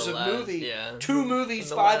 hours of movie. Yeah. 2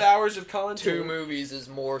 movies, 5 hours of content. 2 movies is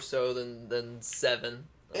more so than 7.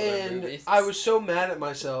 And movies. I was so mad at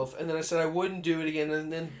myself, and then I said I wouldn't do it again,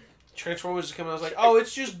 and then Transformers was coming, I was like, oh,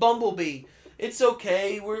 it's just Bumblebee. It's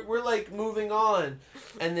okay, we're like moving on.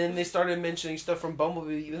 And then they started mentioning stuff from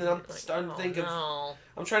Bumblebee, and then I'm starting to think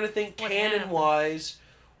I'm trying to think canon-wise,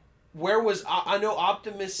 where was, I know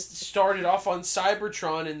Optimus started off on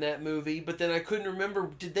Cybertron in that movie, but then I couldn't remember,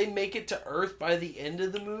 did they make it to Earth by the end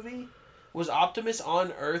of the movie? Was Optimus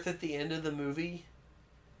on Earth at the end of the movie?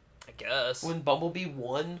 I guess. When Bumblebee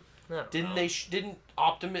won? Didn't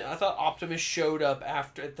Optimus? I thought Optimus showed up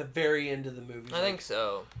at the very end of the movie. I think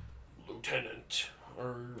so. Lieutenant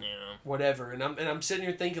or whatever, and I'm sitting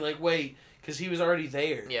here thinking like, wait, because he was already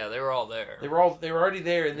there. Yeah, they were all there. They were already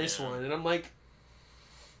there in this one, and I'm like,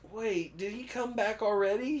 wait, did he come back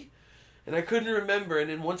already? And I couldn't remember, and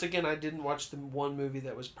then once again, I didn't watch the one movie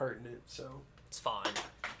that was pertinent, so it's fine.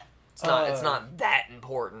 It's not that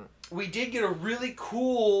important. We did get a really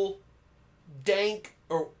cool, dank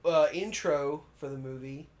intro for the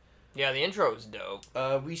movie. Yeah, the intro was dope.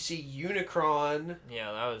 We see Unicron.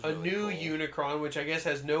 Yeah, that was really a new cool. Unicron, which I guess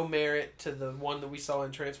has no merit to the one that we saw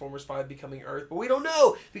in Transformers 5 becoming Earth. But we don't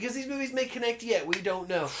know, because these movies may connect yet. We don't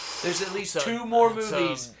know. There's at least 2 more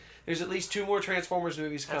movies. There's at least 2 more Transformers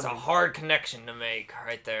movies coming. That's a hard connection to make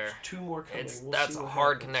right there. 2 more coming. That's a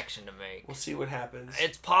hard connection to make. We'll see what happens.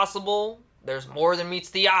 It's possible. There's more than meets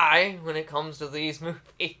the eye when it comes to these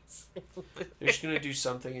movies. They're just going to do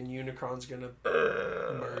something, and Unicron's going to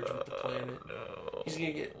merge with the planet. He's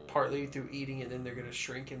going to get partly through eating it, and then they're going to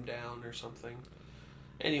shrink him down or something.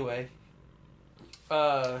 Anyway.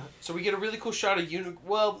 So we get a really cool shot of Unicron.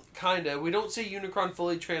 Well, kind of. We don't see Unicron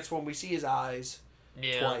fully transform. We see his eyes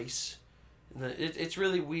twice. And it's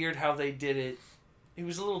really weird how they did it. He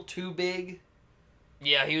was a little too big.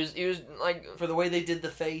 Yeah, he was like... For the way they did the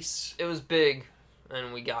face. It was big, and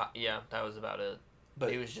that was about it.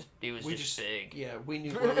 But he was just big. Yeah, we knew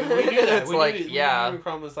that. We knew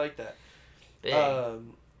Unicron was like that. Big.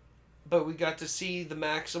 But we got to see the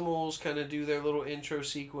Maximals kind of do their little intro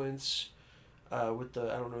sequence with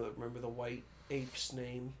the, I don't know, remember the white ape's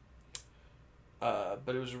name. But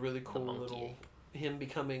it was a really cool little, him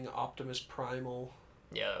becoming Optimus Primal.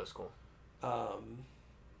 Yeah, that was cool.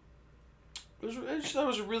 I just thought it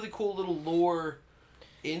was a really cool little lore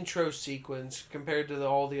intro sequence compared to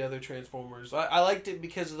all the other Transformers. I liked it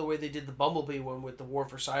because of the way they did the Bumblebee one with the War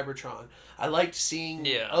for Cybertron. I liked seeing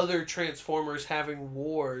other Transformers having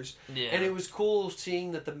wars, and it was cool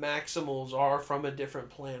seeing that the Maximals are from a different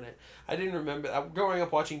planet. I didn't remember growing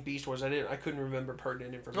up watching Beast Wars. I couldn't remember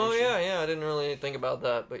pertinent information. Oh yeah, I didn't really think about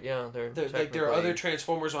that, but yeah, there are other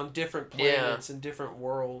Transformers on different planets and different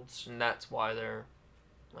worlds, and that's why they're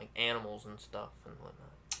like animals and stuff and whatnot.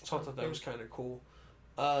 So I thought that was kind of cool.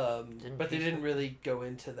 But they didn't really go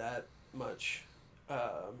into that much.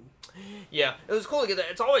 Yeah, it was cool to get that.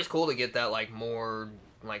 It's always cool to get that like more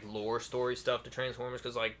like lore story stuff to Transformers,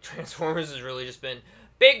 because like Transformers has really just been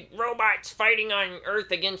big robots fighting on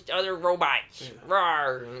Earth against other robots.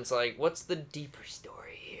 Rawr. And it's like, what's the deeper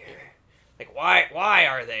story here? Like, why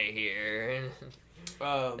are they here?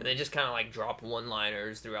 And they just kind of like drop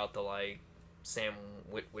one-liners throughout the like Sam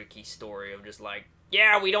Witwicky story of just like,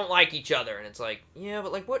 yeah, we don't like each other. And it's like, yeah,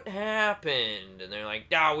 but like, what happened? And they're like,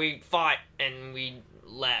 oh, we fought and we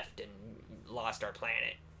left and lost our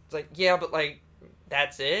planet. It's like, yeah, but like,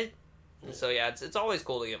 that's it? And so yeah, it's always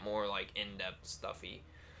cool to get more like in-depth stuffy.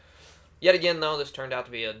 Yet again, though, this turned out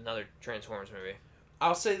to be another Transformers movie.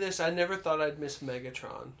 I'll say this, I never thought I'd miss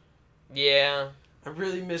Megatron. Yeah. I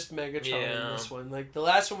really missed Megatron in this one. Like, the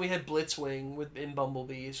last one we had Blitzwing in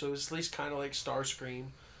Bumblebee, so it was at least kind of like Starscream.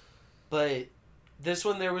 But this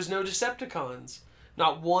one, there was no Decepticons.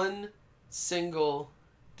 Not one single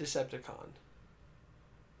Decepticon.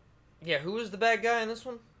 Yeah, who was the bad guy in this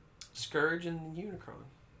one? Scourge and Unicron.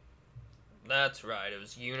 That's right. It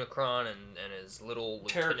was Unicron and his little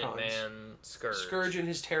Lieutenant Man Scourge. Scourge and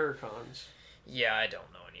his Terracons. Yeah, I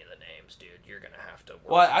don't know any of the names, dude. You're gonna have to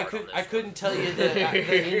work I couldn't tell you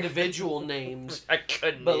the individual names. I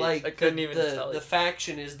couldn't. But like I couldn't even tell you. The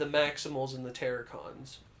faction is the Maximals and the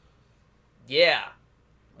Terracons. Yeah,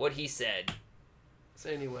 what he said. So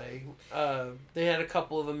anyway, they had a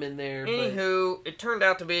couple of them in there. Anywho, it turned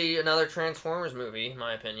out to be another Transformers movie, in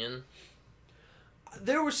my opinion.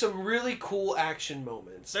 There were some really cool action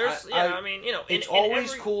moments. I mean, you know, it's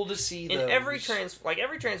always cool to see those. Every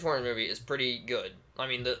Transformers movie is pretty good. I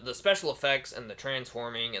mean, the special effects and the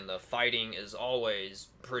transforming and the fighting is always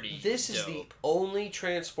pretty This dope. Is the only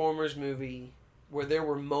Transformers movie where there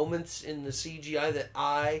were moments in the CGI that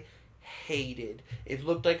I hated. It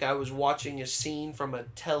looked like I was watching a scene from a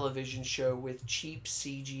television show with cheap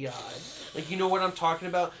CGI. Like, you know what I'm talking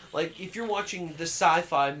about? Like, if you're watching the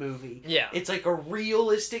sci-fi movie, it's like a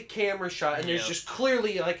realistic camera shot, and there's just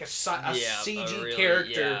clearly like a CG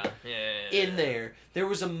character in there. There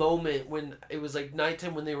was a moment when it was like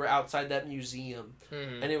nighttime when they were outside that museum,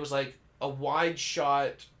 and it was like a wide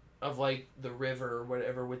shot of like the river or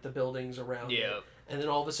whatever with the buildings around it. And then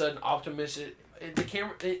all of a sudden Optimus... The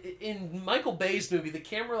camera in Michael Bay's movie, the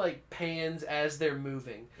camera like pans as they're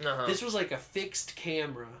moving. This was like a fixed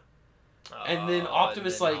camera, and then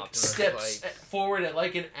Optimus steps forward at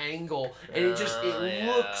like an angle, and it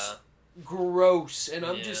looks gross. And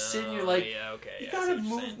I'm just sitting here like, you gotta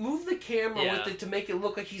move the camera with it to make it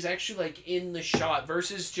look like he's actually like in the shot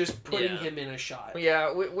versus just putting him in a shot.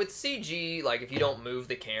 Yeah, with CG, like if you don't move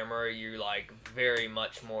the camera, you're like very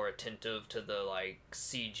much more attentive to the like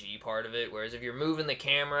CG part of it. Whereas if you're moving the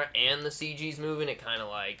camera and the CG's moving, it kind of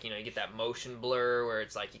like, you know, you get that motion blur where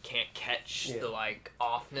it's like you can't catch the like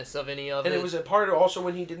offness of any of it. And it was a part of also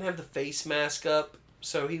when he didn't have the face mask up.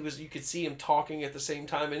 So you could see him talking at the same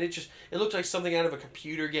time, and it looked like something out of a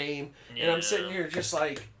computer game. Yeah. And I'm sitting here just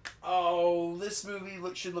like, oh, this movie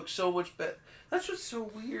should look so much better. That's what's so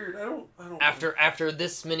weird. I don't. After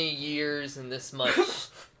this many years and this much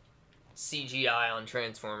CGI on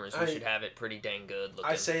Transformers, we should have it pretty dang good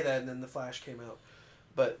looking. I say that, and then The Flash came out,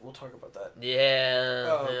 but we'll talk about that.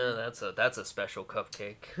 Yeah, that's a special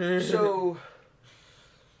cupcake. So.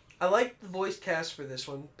 I liked the voice cast for this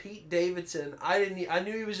one. Pete Davidson. I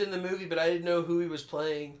knew he was in the movie, but I didn't know who he was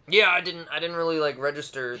playing. Yeah, I didn't really like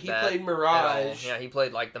register. He played Mirage. Yeah, he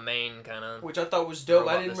played like the main kind of, which I thought was dope.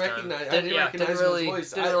 I didn't recognize his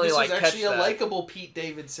voice. This was actually a likable Pete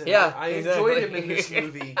Davidson. Yeah, I enjoyed him in this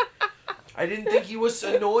movie. I didn't think he was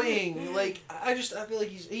annoying. Like I feel like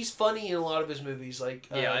he's funny in a lot of his movies. Like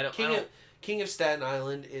King of Staten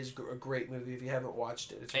Island is a great movie if you haven't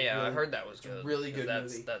watched it. I heard that was good. Really good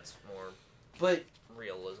movie. That's more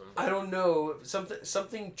realism. I don't know.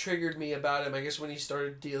 Something triggered me about him, I guess, when he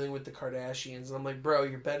started dealing with the Kardashians. And I'm like, bro,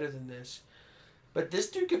 you're better than this. But this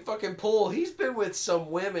dude can fucking pull. He's been with some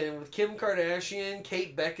women, with Kim Kardashian,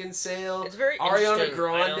 Kate Beckinsale, it's very Ariana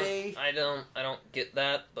Grande. I don't get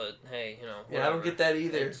that, but hey, you know. Yeah, I don't get that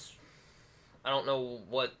either. I don't know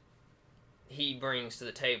what he brings to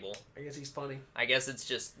the table. I guess he's funny. I guess it's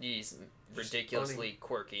just he's ridiculously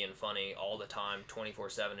quirky and funny all the time,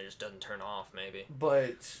 24/7. It just doesn't turn off, maybe.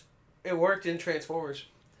 But it worked in Transformers.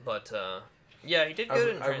 But yeah, he did good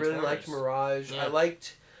in Transformers. I really liked Mirage. Yeah.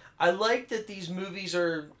 I liked that these movies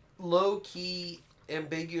are low key,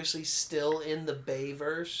 ambiguously still in the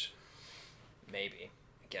Bayverse. Maybe,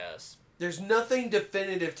 I guess. There's nothing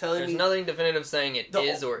definitive telling me. There's nothing definitive saying it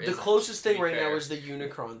is or isn't. The closest thing right fair. now is the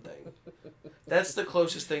Unicron thing. That's the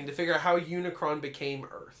closest thing to figure out how Unicron became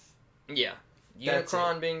Earth. Yeah,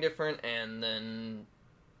 Unicron being different, and then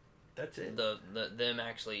that's it. The them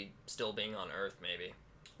actually still being on Earth, maybe.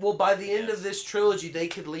 Well, by the end of this trilogy, they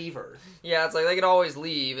could leave Earth. Yeah, it's like they could always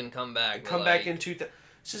leave and come back. Come back in 2000.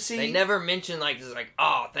 So see, they never mention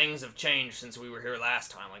oh, things have changed since we were here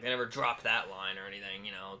last time. Like they never dropped that line or anything,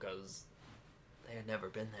 because they had never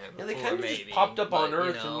been there before. Yeah, they kind of just popped up on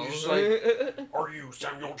Earth and you're just like, "Are you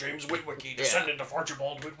Samuel James Witwicky, descendant of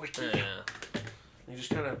Archibald Witwicky?" Yeah. You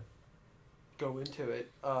just kind of go into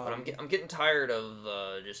it. But I'm getting tired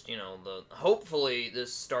of just hopefully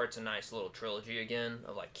this starts a nice little trilogy again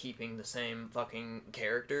of keeping the same fucking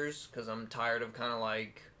characters, because I'm tired of kind of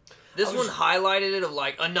this one highlighted it of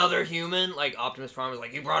another human. Optimus Prime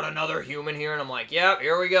was you brought another human here, and I'm yep,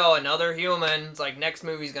 here we go, another human. It's next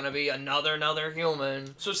movie's gonna be another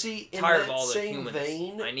human. So see, in tired that of all the same humans.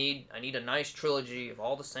 vein, I need a nice trilogy of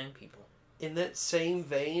all the same people. In that same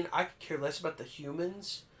vein, I could care less about the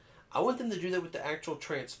humans. I want them to do that with the actual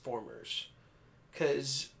Transformers,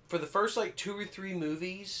 because for the first 2 or 3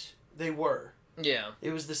 movies, they were. Yeah.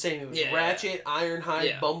 It was the same. It was Ratchet,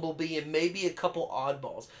 Ironhide, Bumblebee, and maybe a couple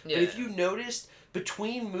oddballs. Yeah. But if you noticed,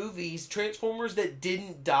 between movies, Transformers that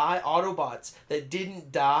didn't die, Autobots that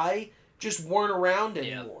didn't die, just weren't around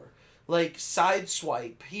anymore.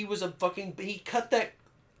 Sideswipe, he cut that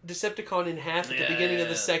Decepticon in half at the beginning of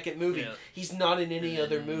the second movie. Yeah. He's not in any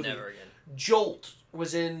other movie. Never again. Jolt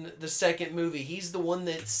was in the second movie. He's the one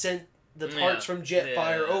that sent the parts from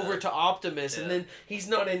Jetfire over to Optimus, and then he's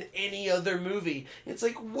not in any other movie. It's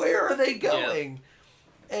where are they going?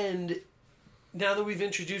 Yeah. And now that we've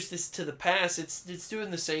introduced this to the past, it's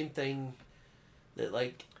doing the same thing that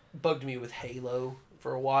bugged me with Halo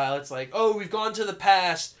for a while. It's we've gone to the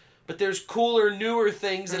past, but there's cooler, newer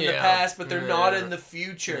things in the past, but they're not in the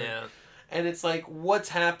future. Yeah. And it's what's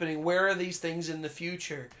happening? Where are these things in the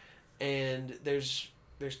future? And there's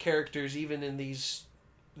characters even in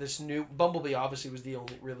this new Bumblebee obviously was the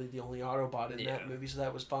only Autobot in that movie, so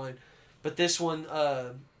that was fine. But this one,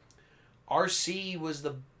 RC was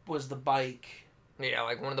the bike.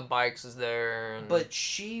 Yeah, one of the bikes is there. But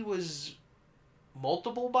she was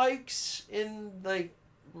multiple bikes in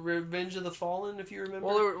Revenge of the Fallen, if you remember.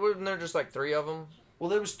 Well, weren't there just 3 of them? Well,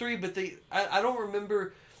 there was 3, but I don't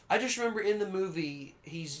remember. I just remember in the movie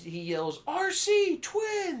he yells RC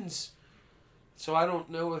twins. So I don't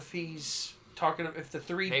know if he's talking if the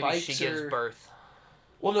 3 Maybe bikes she gives birth.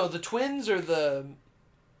 Well, no, the twins are the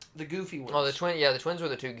goofy ones. Oh, the twins were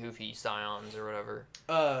the 2 goofy scions or whatever.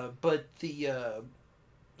 But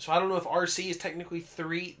so I don't know if RC is technically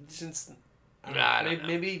 3 since. I don't know.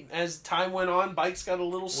 Maybe as time went on, bikes got a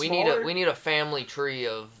little smaller. We need a family tree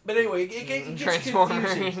of. But anyway, it gets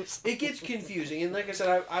confusing. It gets confusing, and like I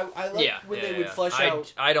said, I like when they would flesh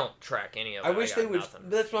out. I don't track any of it. I wish they would. Nothing.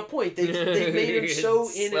 That's my point. They made them so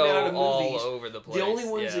in and out of movies, all over the place. The only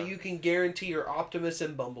ones that you can guarantee are Optimus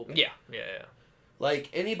and Bumblebee. Yeah.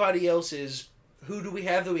 Anybody else is, who do we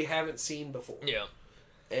have that we haven't seen before? Yeah.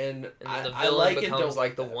 And the I villain like becomes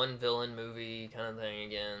it, the one villain movie kind of thing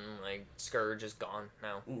again. Scourge is gone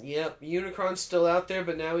now. Yep, Unicron's still out there,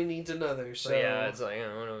 but now he needs another. So yeah, it's what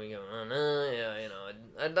are we going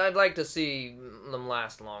on? I'd like to see them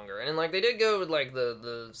last longer, and they did go with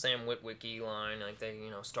the Sam Witwicky line, they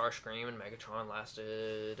Starscream and Megatron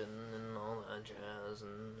lasted, and all that jazz,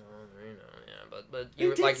 and but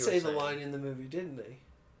you did say the line in the movie, didn't they?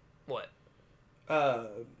 What?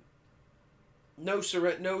 No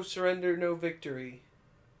surrender, no victory.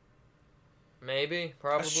 Maybe,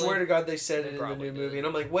 probably. I swear to God they said it in the new movie. And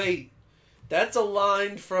I'm wait, that's a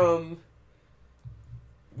line from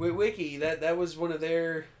Wiki. That was one of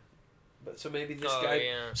their... But so maybe this guy...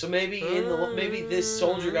 Yeah. So maybe maybe this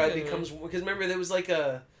soldier guy becomes... Because remember, there was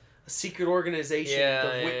a secret organization,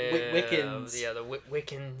 the Wiccans. Yeah, the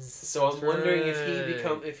Wiccans. So I'm wondering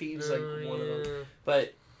if he was one of them.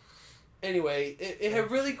 But... Anyway, it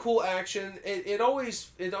had really cool action. It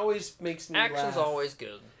always makes me laugh. Action's always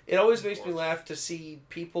good. It always makes me laugh to see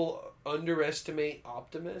people underestimate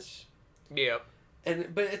Optimus. Yep.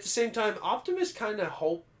 But at the same time, Optimus kind of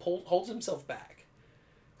holds himself back.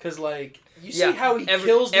 Because, like, you see how he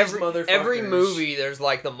kills these motherfuckers. Every movie, there's,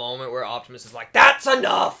 like, the moment where Optimus is like, that's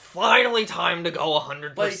enough! Finally time to go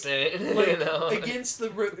 100%. Like, you know? against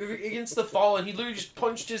the Fallen, he literally just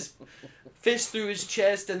punched his fist through his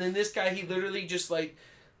chest, and then this guy, he literally just, like,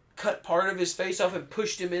 cut part of his face off and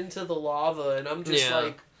pushed him into the lava, and I'm just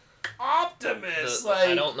like, Optimus!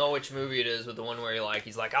 I don't know which movie it is, but the one where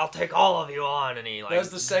he's like, I'll take all of you on, and he, like,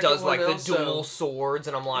 does, like, the dual swords,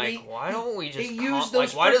 and I'm like, why don't we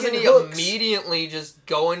just... why doesn't he immediately just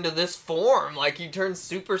go into this form? Like, he turns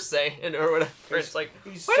Super Saiyan or whatever. It's like,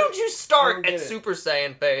 why don't you start at Super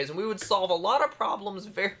Saiyan phase, and we would solve a lot of problems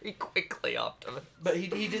very quickly, Optimus. But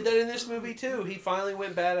he did that in this movie, too. He finally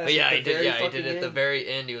went badass. But yeah, he did at the very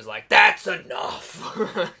end. He was like, that's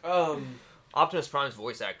enough! Optimus Prime's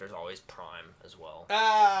voice actor is always Prime as well.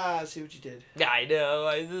 I see what you did. Yeah, I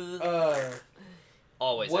know.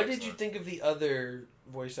 Always. What did you think of the other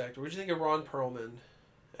voice actor? What did you think of Ron Perlman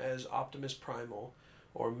as Optimus Primal,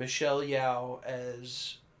 or Michelle Yeoh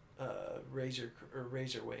as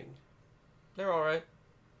Razorwing? They're all right.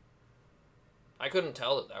 I couldn't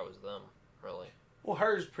tell that was them, really. Well,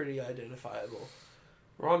 hers pretty identifiable.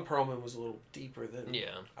 Ron Perlman was a little deeper than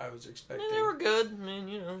I was expecting. Yeah, they were good. I mean,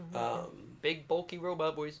 you know, big bulky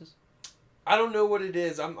robot voices. I don't know what it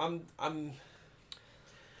is. I'm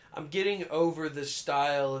getting over the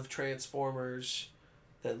style of Transformers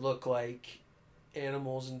that look like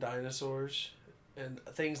animals and dinosaurs and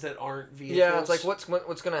things that aren't vehicles. Yeah, it's like what's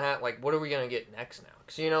gonna happen? Like, what are we gonna get next now?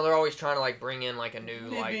 Because you know they're always trying to like bring in like a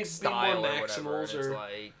new style or whatever. And it's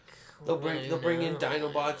like. They'll bring in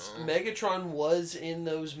Dinobots. Megatron was in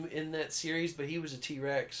that series, but he was a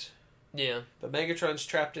T-Rex. Yeah. But Megatron's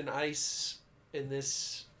trapped in ice in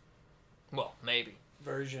this. Well, maybe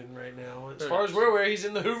version right now. As far as we're aware, he's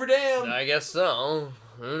in the Hoover Dam. I guess so.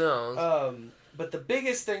 Who knows? But the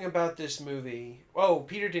biggest thing about this movie.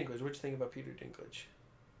 Peter Dinklage. What'd you think about Peter Dinklage?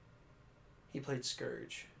 He played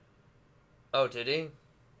Scourge. Oh, did he?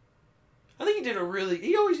 I think he did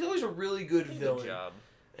He always a really good villain. Good job.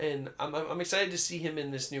 And I'm excited to see him in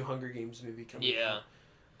this new Hunger Games movie coming out.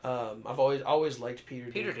 Yeah. I've always liked Peter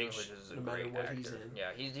Dinklage. Peter Dinklage is a great actor. He's in.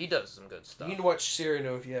 Yeah, he does some good stuff. You need to watch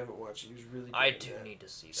Cyrano if you haven't watched it. He was really good. I do need to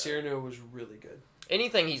see that. Cyrano was really good.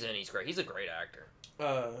 Anything he's in, he's great. He's a great actor.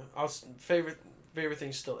 Favorite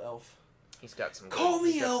thing's still Elf. He's got some. Call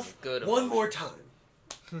me Elf good one more time.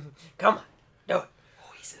 Come on, do it.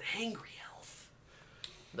 Oh, he's an angry elf.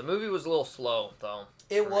 The movie was a little slow, though.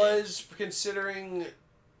 It was, considering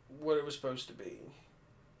what it was supposed to be.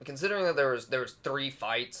 Considering that there was 3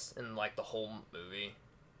 fights in like the whole movie,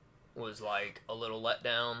 was like a little let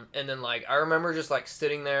down. And then like I remember just like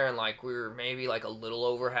sitting there and like we were maybe like a little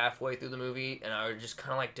over halfway through the movie, and I just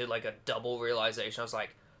kind of like did like a double realization. I was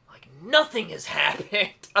like nothing has happened.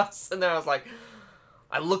 And then I was like,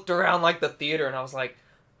 I looked around like the theater and I was like,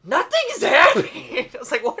 nothing is happening. I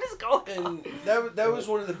was like, what is going on? And that was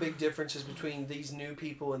one of the big differences between these new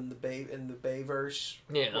people and the Bayverse.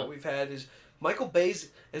 Yeah. What we've had is Michael Bay's,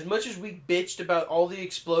 as much as we bitched about all the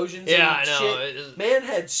explosions I know. shit, man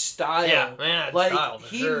had style. Yeah, man had style,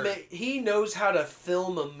 for sure. He knows how to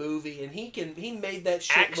film a movie, and he made that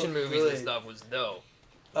shit action look movies good. and stuff was dope.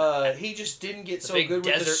 He just didn't get so good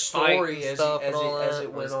with the story as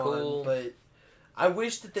it went on. But I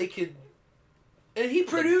wish that they could. And he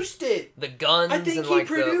produced it. The guns, I think and he like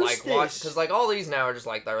produced the watch, because like all these now are just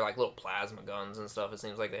like they're like little plasma guns and stuff. It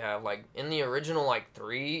seems like they have like in the original like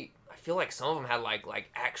 3. I feel like some of them had like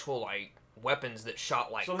actual like weapons that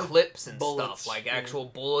shot like clips and bullets, stuff, like actual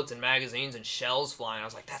bullets and magazines and shells flying. I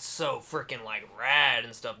was like, that's so freaking like rad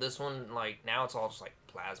and stuff. This one like now it's all just like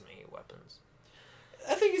plasma weapons.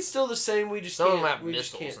 I think it's still the same. We just some can't, of them have we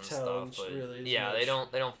missiles just can't and tell stuff, but really yeah,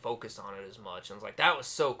 much. they don't focus on it as much. And it's like that was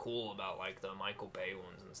so cool about like the Michael Bay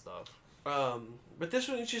ones and stuff. But this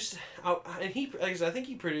one is just, and I think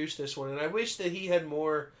he produced this one, and I wish that he had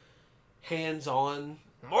more hands-on.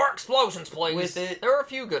 More explosions, please. With it, there were a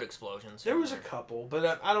few good explosions. There was a couple,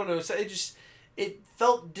 but I don't know. So it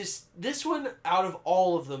felt this one out of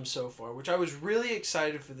all of them so far, which I was really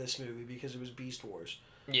excited for this movie because it was Beast Wars.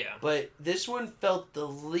 Yeah. But this one felt the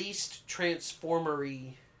least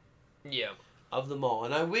Transformery. Yeah. Of them all,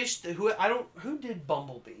 and I wish that who did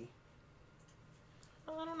Bumblebee?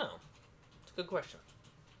 I don't know. It's a good question.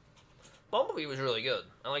 Bumblebee was really good.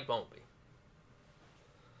 I like Bumblebee.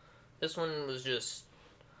 This one was just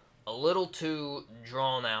a little too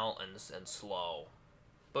drawn out and slow.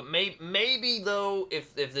 But maybe though,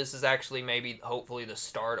 if this is actually hopefully the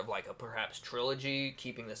start of like a perhaps trilogy,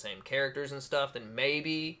 keeping the same characters and stuff, then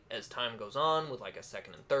maybe as time goes on with like a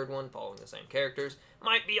second and third one following the same characters,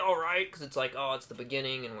 might be all right because it's like, oh, it's the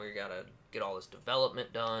beginning and we gotta get all this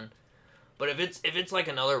development done. But if it's like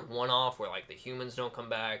another one-off where like the humans don't come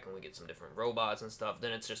back and we get some different robots and stuff,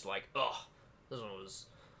 then it's just like, oh, this one was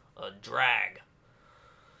a drag.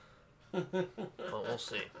 But we'll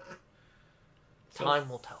see. Time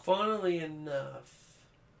will tell. Funnily enough,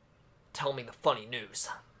 tell me the funny news.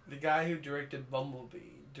 The guy who directed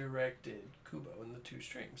Bumblebee directed Kubo and the Two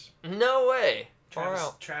Strings. No way.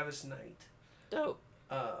 Travis Knight. Dope.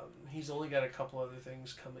 He's only got a couple other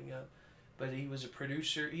things coming up, but he was a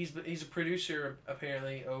producer. He's a producer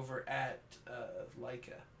apparently over at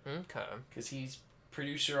Leica. Okay. Because he's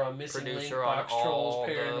producer on Missing Link, Producer Box on Trolls, all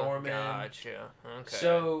Paranorman. Gotcha. Okay.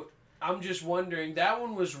 So I'm just wondering, that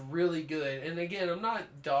one was really good. And again, I'm not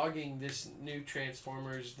dogging this new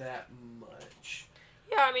Transformers that much.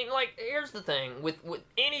 Yeah, I mean, like, here's the thing. With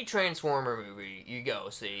any Transformer movie you go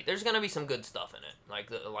see, there's gonna be some good stuff in it. Like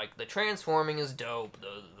the transforming is dope.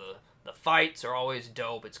 The fights are always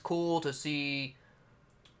dope. It's cool to see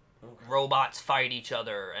robots fight each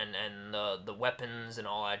other and the weapons and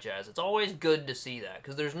all that jazz. It's always good to see that,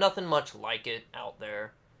 because there's nothing much like it out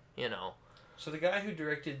there, you know. So the guy who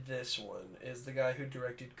directed this one is the guy who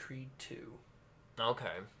directed Creed 2.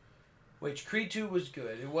 Okay. Which, Creed 2 was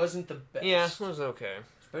good. It wasn't the best. Yeah, it was okay.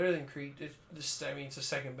 It's better than Creed. It's the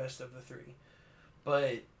second best of the three.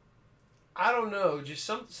 But, I don't know. Just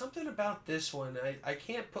something about this one. I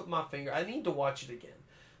can't put my finger. I need to watch it again.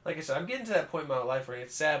 Like I said, I'm getting to that point in my life where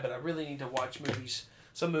it's sad, but I really need to watch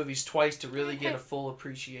some movies twice to really get a full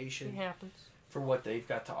appreciation It happens. for what they've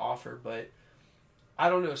got to offer. But, I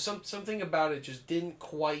don't know. Something about it just didn't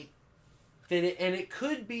quite fit it. And it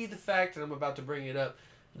could be the fact that I'm about to bring it up.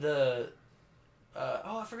 I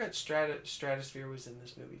forgot Stratosphere was in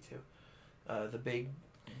this movie too. The big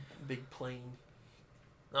plane.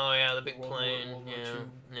 Oh yeah, the big World plane. War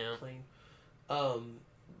Yeah. Plane.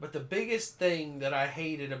 But the biggest thing that I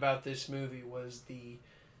hated about this movie was the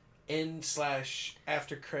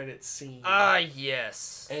end/after credits scene. Ah,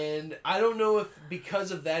 yes. And I don't know if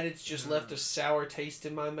because of that it's just left a sour taste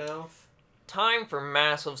in my mouth. Time for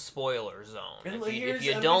massive spoiler zone. And If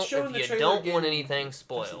you don't want anything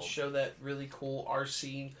spoiled. Doesn't show that really cool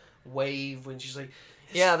RC wave when she's like,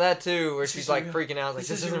 yeah, that too, where she's like real. freaking out, like,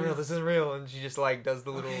 this isn't real, this isn't real, and she just like does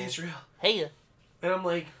the little, okay, it's real. Hey. And I'm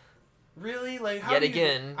like, really? Like, how Yet do you,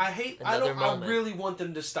 again, I really want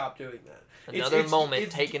them to stop doing that. Another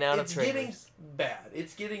moment taken out of trailers. It's getting bad.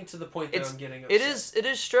 It's getting to the point that I'm getting It upset.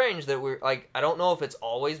 is strange that we're, like, I don't know if it's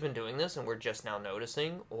always been doing this and we're just now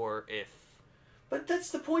noticing, or if But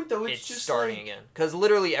that's the point, though. It's just starting like, again. Because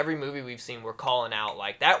literally every movie we've seen, we're calling out,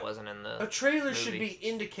 like, that wasn't in the a trailer movie. should be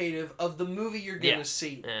indicative of the movie you're going to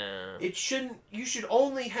see. Yeah. It shouldn't. You should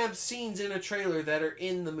only have scenes in a trailer that are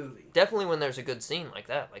in the movie. Definitely when there's a good scene like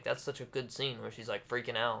that. Like, that's such a good scene where she's, like,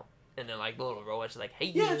 freaking out. And then, like, the little robot's like, hey,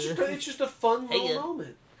 yeah, it's just a fun little Hey,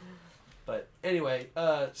 moment. But anyway,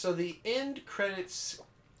 so the end credits.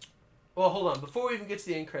 Well, hold on. Before we even get to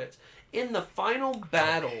the end credits, in the final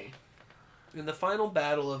battle. Okay. In the final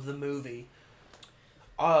battle of the movie,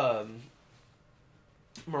 Mirage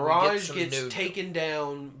gets taken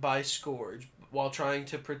down by Scourge while trying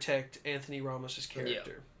to protect Anthony Ramos'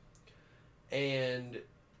 character. Yep. And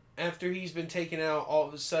after he's been taken out, all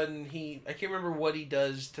of a sudden I can't remember what he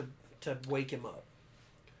does to wake him up.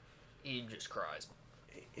 He just cries.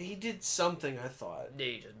 He did something, I thought.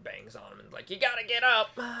 He just bangs on him and like, you gotta get up.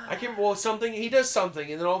 He does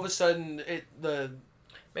something, and then all of a sudden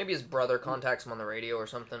maybe his brother contacts him on the radio or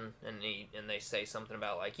something, and they say something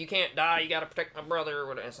about, like, you can't die, you gotta protect my brother, or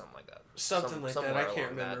whatever, something like that. Something like that, I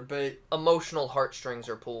can't remember, but emotional heartstrings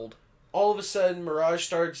are pulled. All of a sudden, Mirage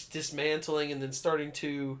starts dismantling and then starting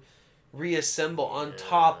to reassemble on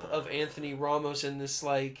top of Anthony Ramos in this,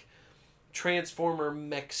 like, Transformer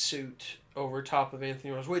mech suit over top of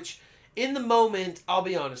Anthony Ramos, which, in the moment, I'll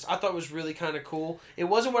be honest, I thought was really kind of cool. It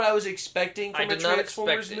wasn't what I was expecting from a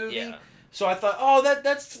Transformers movie. Yeah. So I thought, oh,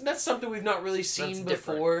 that's something we've not really seen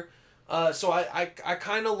before. So I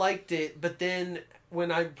kind of liked it, but then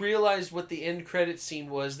when I realized what the end credit scene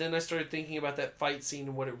was, then I started thinking about that fight scene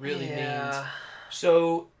and what it really means.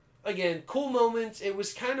 So, again, cool moments. It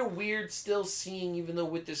was kind of weird still seeing, even though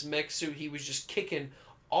with this mech suit, he was just kicking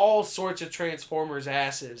all sorts of Transformers'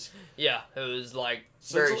 asses. Yeah, it was, like,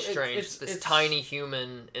 very strange. This tiny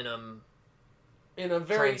human in a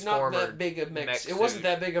very not that big a mech. It wasn't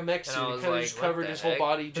that big a mech suit. It kind of just covered his whole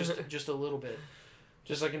body just a little bit,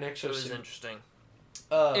 just like an exosuit. It was interesting.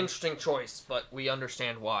 Interesting choice, but we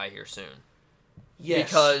understand why here soon. Yes.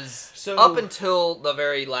 Because up until the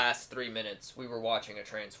very last 3 minutes, we were watching a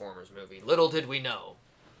Transformers movie. Little did we know.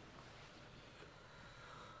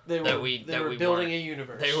 They were building a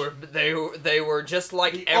universe. They were just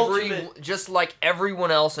like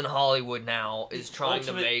everyone else in Hollywood now is trying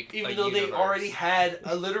to make even a though universe. they already had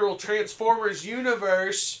a literal Transformers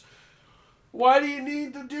universe. Why do you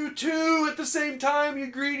need to do two at the same time, you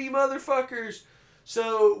greedy motherfuckers?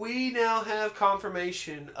 So we now have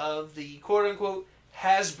confirmation of the quote-unquote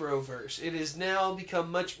Hasbroverse. It has now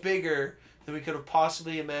become much bigger than we could have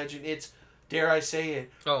possibly imagined. It's, dare I say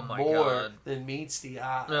it, more than meets the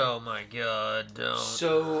eye. Oh my god, don't.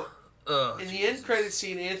 So, in the end credit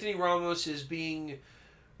scene, Anthony Ramos is being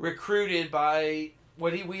recruited by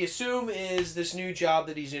what we assume is this new job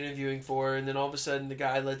that he's interviewing for, and then all of a sudden the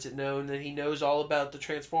guy lets it known that he knows all about the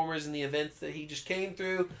Transformers and the events that he just came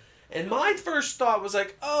through. And my first thought was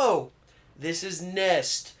like, oh, this is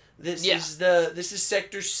Nest. This is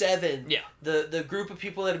Sector 7. Yeah. The group of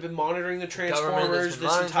people that have been monitoring the Transformers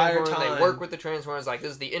this entire time. They work with the Transformers. Like,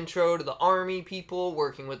 this is the intro to the army people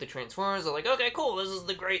working with the Transformers. They're like, okay, cool. This is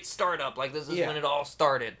the great startup. Like, this is when it all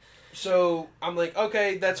started. So, I'm like,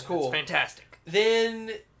 okay, that's cool. It's fantastic.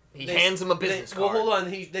 Then he hands him a business card. Well, hold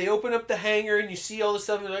on. They open up the hangar and you see all this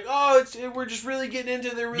stuff and they're like, oh, we're just really getting into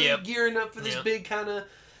it. They're really gearing up for this big kind of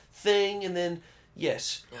thing. And then,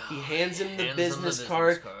 yes, he hands him the business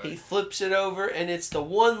card. He flips it over and it's the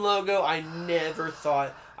one logo I never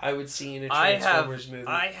thought I would see in a Transformers movie.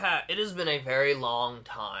 It has been a very long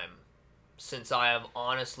time since I have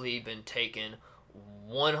honestly been taken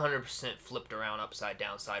 100% flipped around, upside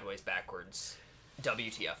down, sideways, backwards,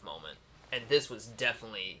 WTF moment. And this was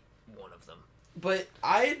definitely one of them. But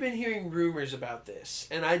I had been hearing rumors about this,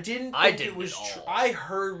 and I didn't think it was true. I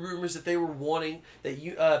heard rumors that they were wanting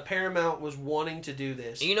that Paramount was wanting to do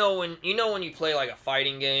this. You know when you play like a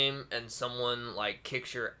fighting game and someone like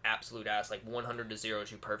kicks your absolute ass, like 100 to 0s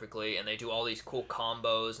you perfectly, and they do all these cool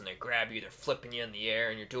combos and they grab you, they're flipping you in the air,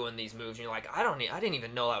 and you're doing these moves, and you're like, I didn't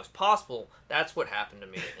even know that was possible. That's what happened to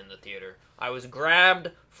me in the theater. I was grabbed,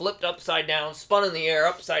 flipped upside down, spun in the air,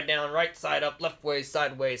 upside down, right side up, left way,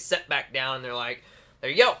 sideways, set back down, and they're like, there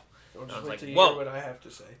you go. I'll just wait till you hear what I have to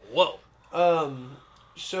say. Whoa.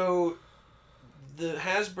 So the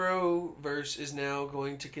Hasbro verse is now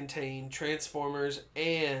going to contain Transformers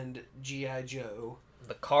and G.I. Joe.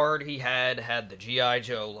 The card he had the G.I.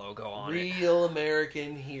 Joe logo on it. Real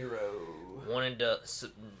American hero. Wanted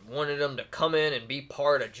them to come in and be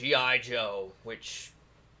part of G.I. Joe, which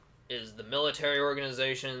is the military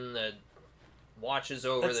organization that watches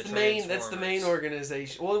over the Transformers. That's the main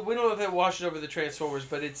organization. Well, we don't know if it watches over the Transformers,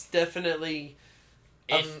 but it's definitely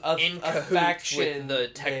in a faction with the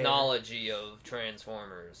technology of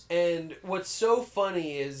Transformers. And what's so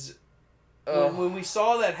funny is when we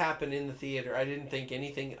saw that happen in the theater, I didn't think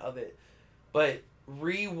anything of it. But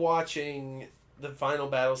rewatching the final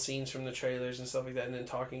battle scenes from the trailers and stuff like that, and then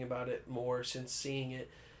talking about it more since seeing it,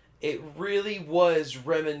 it really was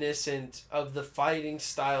reminiscent of the fighting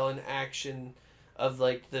style and action of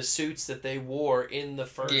like the suits that they wore in the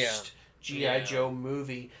first G.I. Joe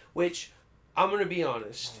movie, which I'm going to be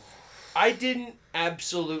honest, I didn't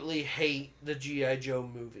absolutely hate the G.I. Joe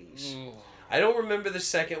movies. I don't remember the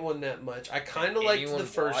second one that much. I kind of liked the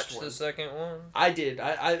first one. The second one? I did.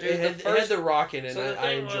 It had The Rock in it, and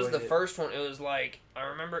I enjoyed it. The first one, it was like, I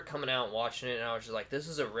remember it coming out and watching it, and I was just like, this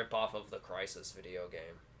is a ripoff of the Crysis video game.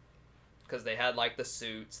 Because they had like the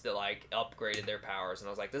suits that like upgraded their powers, and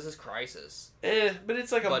I was like, "This is Crysis." But it's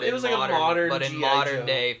like it was like a modern, but in modern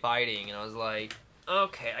day fighting, and I was like,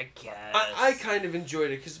 "Okay, I guess." I kind of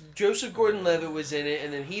enjoyed it because Joseph Gordon-Levitt was in it,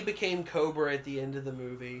 and then he became Cobra at the end of the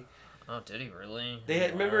movie. Oh, did he really?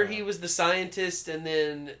 Remember he was the scientist, and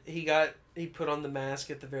then he put on the mask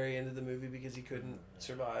at the very end of the movie because he couldn't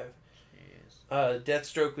survive. Jeez.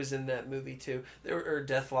 Deathstroke was in that movie too, or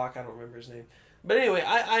Deathlock. I don't remember his name. But anyway,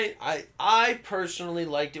 I personally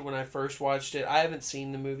liked it when I first watched it. I haven't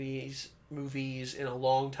seen the movies in a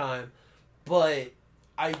long time, but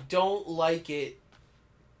I don't like it.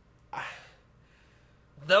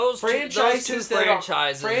 Those franchises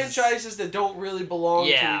that don't really belong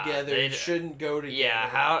together shouldn't go together. Yeah,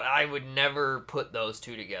 I would never put those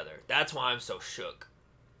two together. That's why I'm so shook.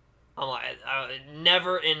 I'm like,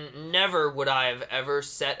 never would I have ever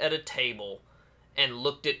sat at a table and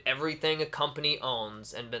looked at everything a company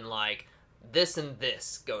owns and been like, this and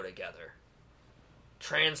this go together.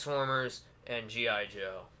 Transformers and G.I.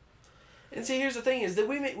 Joe. And see, here's the thing is that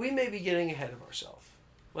we may be getting ahead of ourselves.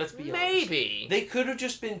 Let's be honest. Maybe. They could have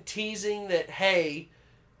just been teasing that, hey,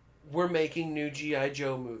 we're making new G.I.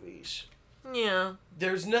 Joe movies. Yeah.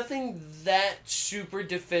 There's nothing that super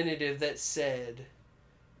definitive that said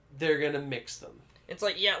they're gonna mix them. It's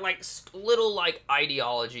like, yeah, like, little, like,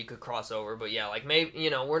 ideology could cross over, but yeah, like, maybe, you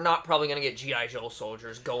know, we're not probably gonna get G.I. Joe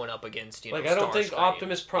soldiers going up against, you know, like, I don't think Starscream,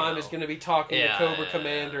 Optimus Prime is gonna be talking to Cobra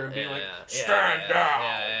Commander and being like, stand down!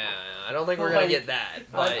 Yeah. I don't think we're gonna get that,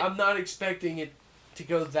 but... I'm not expecting it to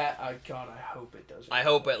go that... God, I hope it doesn't. I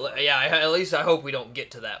hope at least I hope we don't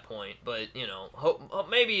get to that point, but, you know,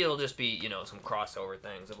 maybe it'll just be, you know, some crossover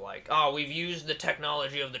things of like, oh, we've used the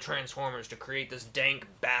technology of the Transformers to create this dank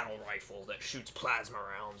battle rifle that shoots plasma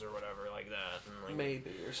rounds or whatever like that. And like,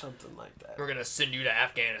 maybe, or something like that. We're gonna send you to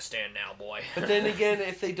Afghanistan now, boy. But then again,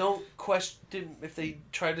 if they don't if they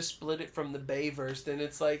try to split it from the Bayverse, then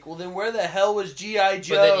it's like, well, then where the hell was G.I.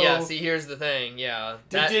 Joe? But then, yeah, see, here's the thing, yeah.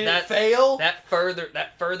 Did it fail? That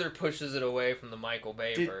further pushes it away from the Michael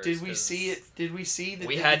Bay verse. Did we see it? Did we see that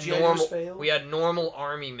we the had G.I. normal Joes failed? We had normal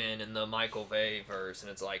army men in the Michael Bay verse,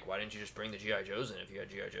 and it's like, why didn't you just bring the G.I. Joes in if you had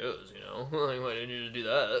G.I. Joes, you know? Like, why didn't you just do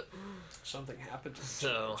that? Something happened to the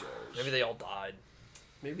So, G.I. Joes. maybe they all died.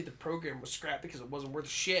 Maybe the program was scrapped because it wasn't worth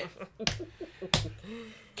shit.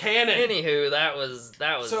 Canon. Anywho, that was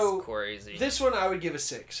So, crazy. This one I would give a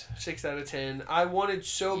 6. 6 out of 10. I wanted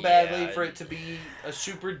so badly Yeah. for it to be a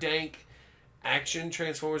super dank action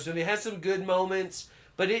Transformers movie. It had some good moments,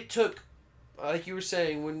 but it took, like you were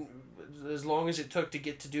saying, as long as it took to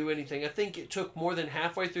get to do anything. I think it took more than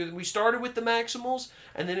halfway through. We started with the Maximals,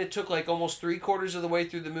 and then it took like almost 3/4 of the way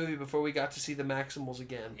through the movie before we got to see the Maximals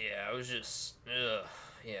again. Yeah, it was just,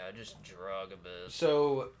 just drug a bit.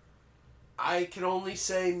 So, I can only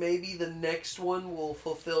say maybe the next one will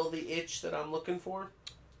fulfill the itch that I'm looking for.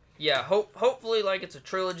 Yeah, hopefully, like, it's a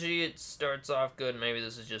trilogy, it starts off good, maybe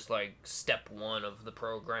this is just, like, step 1 of the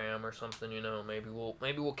program or something, you know, maybe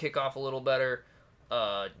we'll kick off a little better.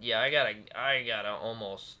 Yeah, I gotta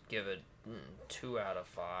almost give it 2 out of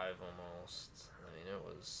 5, almost. I mean, it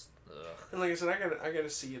was, ugh. And like I said, I gotta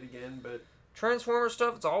see it again, but... Transformers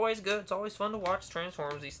stuff, it's always good, it's always fun to watch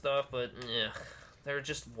Transformers-y stuff, but, there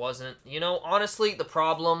just wasn't, you know, honestly, the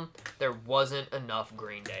problem, there wasn't enough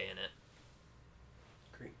Green Day in it.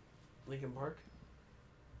 Linkin Park?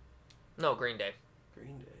 No, Green Day.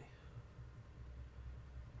 Green Day.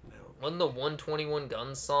 No. Wasn't the 121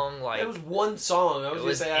 Guns song, like... It was one song. I was it gonna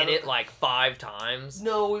was say... in it, like, 5 times?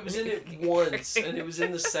 No, it was in it once, and it was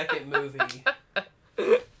in the second movie.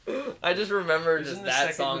 I just remember It was just in the that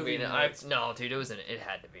second song movie being in it. once. No, dude, it was in it. It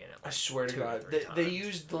had to be in it. I swear to 2 or God. 3 They times.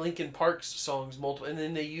 used the Linkin Park songs multiple, and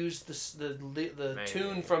then they used the Maybe.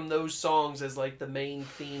 tune from those songs as, like, the main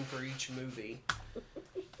theme for each movie.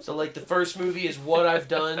 So, like, the first movie is What I've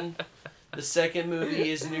Done. The second movie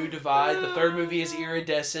is New Divide. The third movie is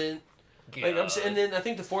Iridescent. Like, and then I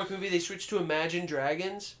think the fourth movie they switched to Imagine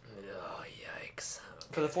Dragons Oh, yikes.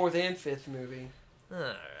 for the fourth and fifth movie.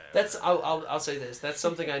 Alright. That's I'll say this. That's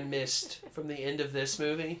something I missed from the end of this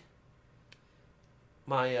movie.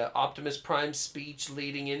 My Optimus Prime speech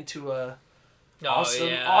leading into a awesome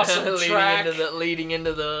track, leading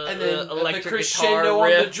into the and then electric the crescendo guitar on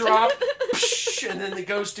the riff. drop, and then it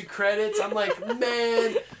goes to credits. I'm like,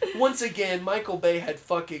 man. Once again, Michael Bay had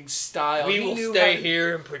fucking style. We He will knew stay how-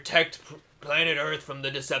 here and protect planet Earth from the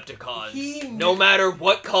He Decepticons. knew- No matter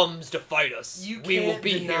what comes to fight us, You we will can't be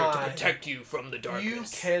here to deny. protect you from the You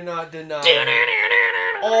darkness. cannot deny.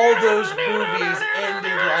 All those movies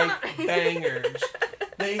ended like bangers.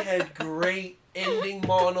 They had great ending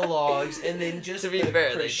monologues, and then just To be the fair,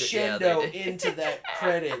 they did- crescendo yeah, they did. into that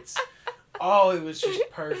credits. Oh, it was just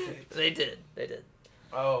perfect. They did.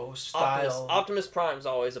 Oh, style. Optimus Prime's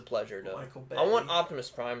always a pleasure to. Michael Bay. I want Optimus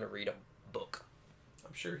Prime to read a book.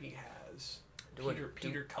 I'm sure he has. Do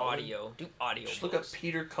Peter Cullen. audio. Do audio. Just look up books.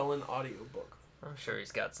 Peter Cullen audiobook. I'm sure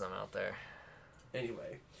he's got some out there.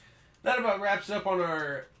 Anyway, that about wraps up on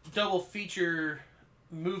our double feature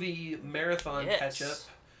movie marathon Yes. catch up.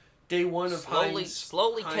 Day 1 of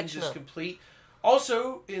Slowly Heinz catching is up. complete.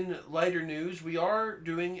 Also, in lighter news, we are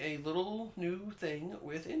doing a little new thing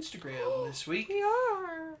with Instagram this week. We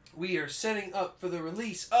are. We are setting up for the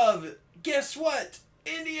release of, guess what?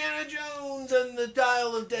 Indiana Jones and the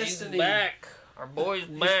Dial of Destiny. He's back. Our boy's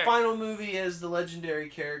His back. final movie as the legendary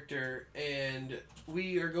character, and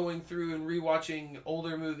we are going through and rewatching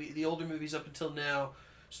the older movies up until now,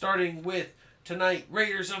 starting with tonight,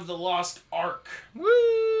 Raiders of the Lost Ark,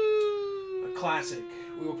 Woo! a classic.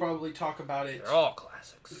 We will probably talk about it They're all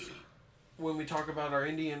classics. when we talk about our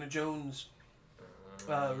Indiana Jones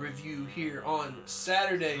review here on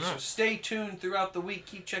Saturday. So stay tuned throughout the week.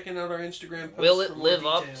 Keep checking out our Instagram posts. Will it for more live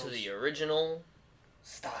up details. to the original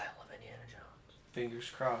style of Indiana Jones? Fingers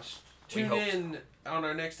crossed. We Tune hope in on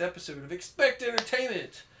our next episode of Expect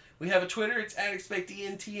Entertainment We have a Twitter. It's at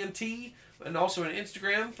ExpectENTMT. And also an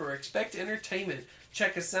Instagram for Expect Entertainment.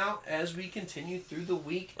 Check us out as we continue through the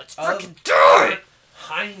week. Let's freaking do it!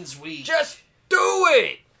 Heinz Week. Just do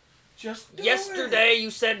it! Just do Yesterday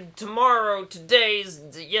you said tomorrow. Today's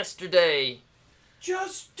yesterday.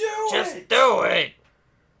 Just do Just do it!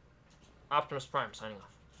 Optimus Prime signing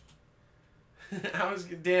off. I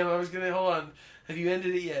was gonna hold on. Have you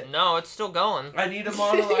ended it yet? No, it's still going. I need a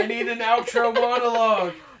monologue. I need an outro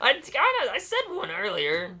monologue. I said one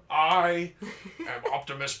earlier. I am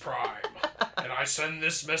Optimus Prime, and I send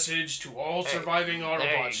this message to all surviving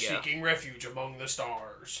Autobots seeking refuge among the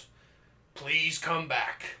stars. Please come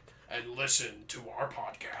back and listen to our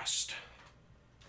podcast.